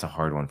think that's a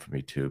hard one for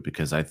me too,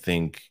 because I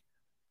think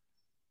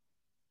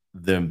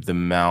the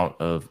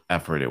amount of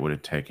effort it would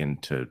have taken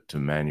to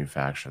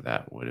manufacture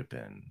that would have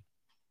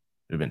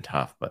been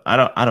tough. But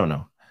I don't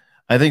know.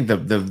 I think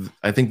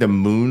the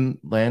moon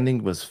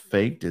landing was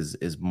faked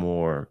is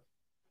more,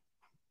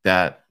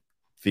 that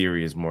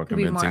theory is more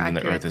convincing than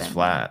the Earth is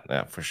flat.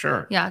 Yeah, for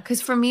sure. Yeah,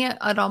 because for me,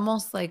 I'd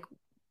almost like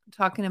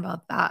talking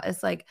about that.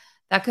 It's like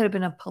that could have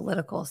been a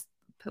political.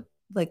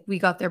 Like we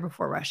got there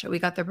before Russia, we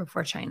got there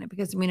before China,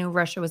 because we knew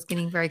Russia was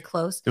getting very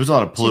close. There was a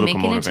lot of political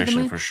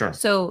motivation for sure.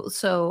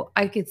 So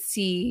I could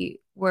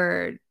see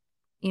where,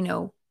 you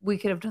know, we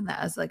could have done that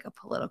as like a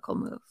political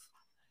move.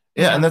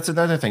 Yeah, and that's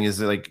another thing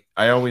is like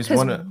I always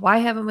want to. Why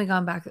haven't we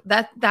gone back?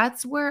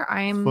 That's where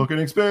I'm. Fucking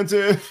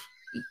expensive.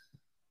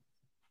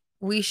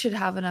 We should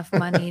have enough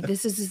money.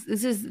 This is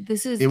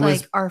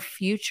like our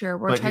future.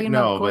 We're talking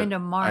about going to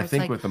Mars. I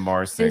think like, with the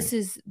Mars thing,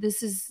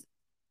 this is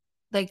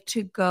like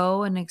to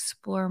go and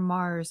explore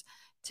Mars,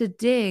 to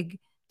dig,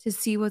 to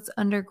see what's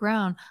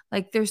underground.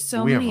 Like there's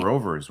so we many. have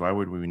rovers. Why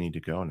would we need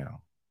to go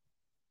now?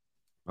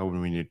 Why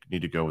would we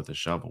need to go with the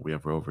shovel? We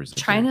have rovers.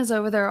 China's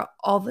over there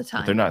all the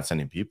time. But they're not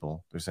sending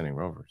people. They're sending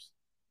rovers.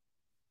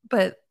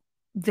 But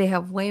they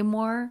have way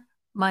more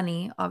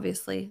money,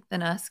 obviously,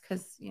 than us,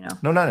 because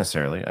No, not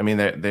necessarily. I mean,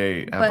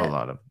 they have a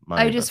lot of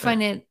money. I just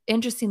find it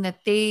interesting that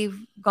they've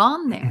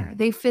gone there.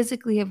 They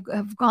physically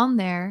have gone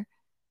there.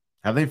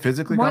 Have they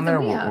physically gone there,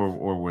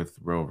 or with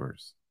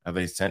rovers? Have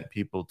they sent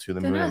people to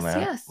the moon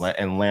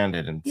and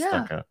landed and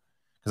stuck out?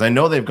 Because I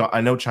know they've gone.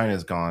 I know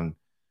China's gone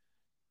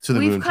to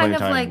the moon plenty of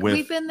times.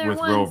 We've been there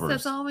once. Rovers.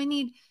 That's all we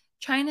need.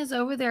 China's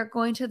over there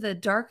going to the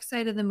dark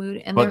side of the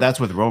moon, but that's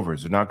with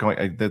rovers. They're not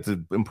going. That's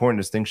an important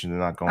distinction. They're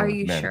not going. Are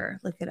you sure?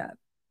 Look it up.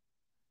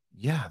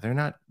 Yeah, they're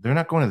not. They're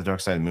not going to the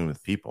dark side of the moon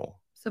with people.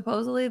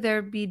 Supposedly,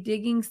 they'd be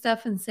digging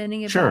stuff and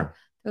sending it back.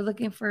 They're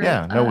looking for.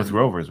 With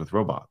rovers, with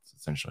robots,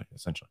 essentially.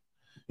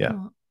 Yeah.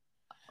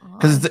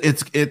 Because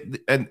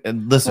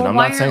and listen, I'm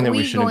not saying that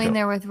we shouldn't go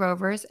there with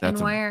rovers. That's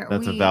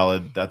a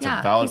valid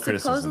criticism.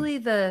 Supposedly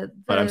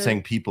but I'm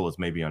saying people is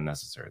maybe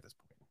unnecessary at this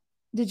point.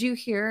 Did you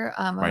hear?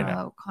 I don't know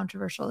how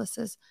controversial this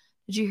is.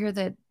 Did you hear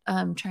that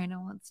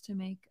China wants to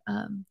make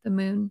the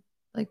moon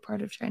like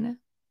part of China?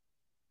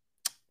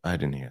 I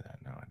didn't hear that.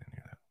 No, I didn't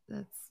hear that.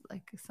 That's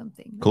like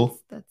something cool.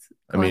 That's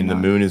I mean, the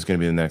moon is going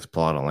to be the next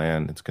plot of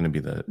land. It's going to be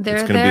the.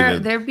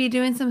 They're be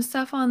doing some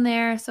stuff on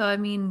there. So I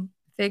mean,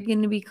 they're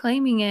going to be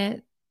claiming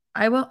it.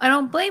 I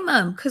don't blame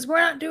them because we're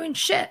not doing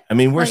shit. I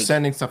mean, we're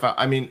sending stuff out.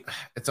 I mean,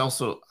 it's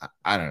also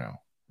I don't know.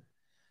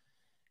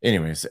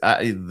 Anyways,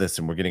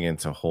 listen, we're getting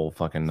into a whole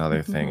fucking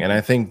other thing, and I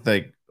think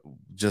like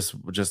just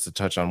to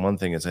touch on one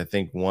thing is I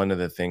think one of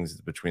the things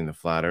between the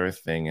flat Earth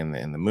thing and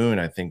the moon,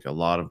 I think a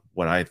lot of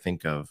what I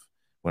think of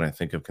when I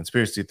think of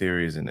conspiracy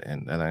theories and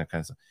that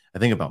kind of stuff, I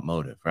think about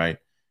motive, right?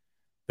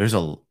 There's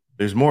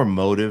more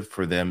motive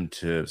for them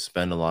to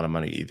spend a lot of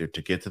money either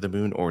to get to the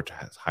moon or to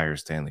hire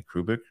Stanley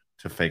Kubrick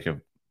to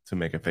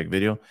make a fake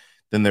video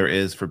than there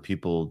is for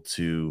people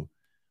to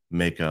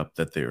make up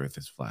that the Earth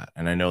is flat.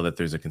 And I know that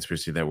there's a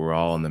conspiracy that we're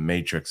all in the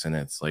Matrix and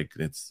it's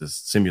this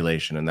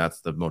simulation, and that's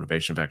the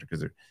motivation factor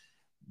because they're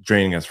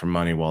draining us from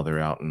money while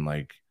they're out in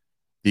like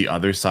the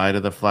other side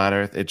of the flat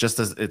Earth.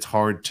 It's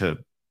hard to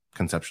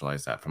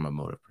conceptualize that from a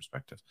motive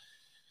perspective.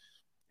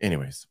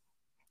 Anyways,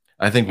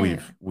 I think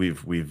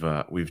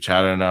we've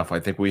chatted enough. I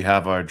think we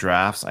have our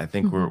drafts. I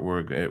think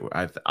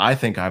I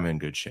think I'm in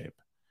good shape.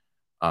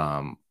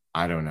 I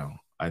don't know.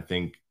 I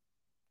think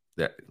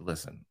that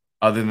listen,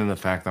 other than the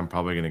fact I'm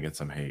probably going to get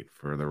some hate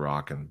for The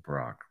Rock and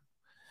Barack.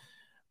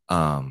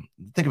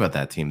 Think about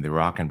that team, The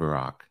Rock and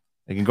Barack.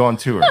 They can go on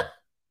tour.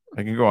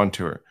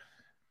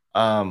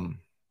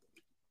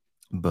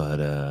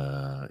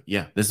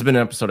 Yeah, this has been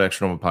an episode of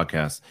Extra Normal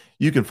Podcast.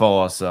 You can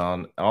follow us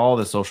on all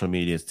the social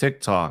medias,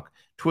 TikTok,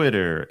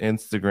 Twitter,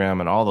 Instagram,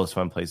 and all those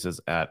fun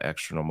places at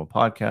Extra Normal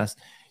Podcast.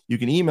 You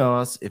can email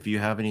us if you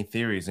have any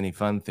theories, any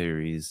fun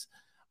theories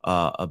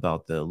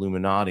about the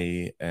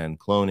Illuminati and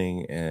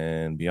cloning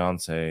and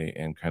Beyonce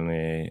and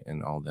Kanye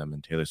and all them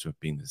and Taylor Swift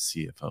being the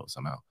CFO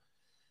somehow.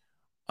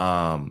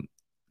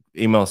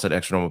 Email us at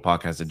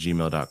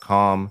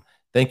extranormalpodcast@gmail.com.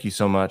 Thank you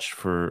so much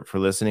for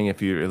listening.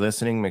 If you're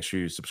listening, make sure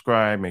you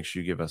subscribe. Make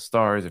sure you give us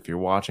stars. If you're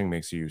watching,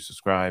 make sure you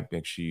subscribe.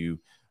 Make sure you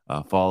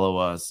follow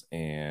us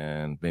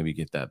and maybe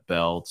get that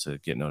bell to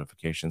get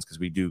notifications because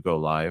we do go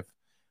live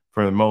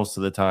for most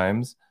of the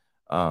times.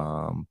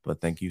 But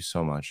thank you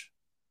so much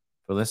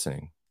for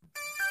listening.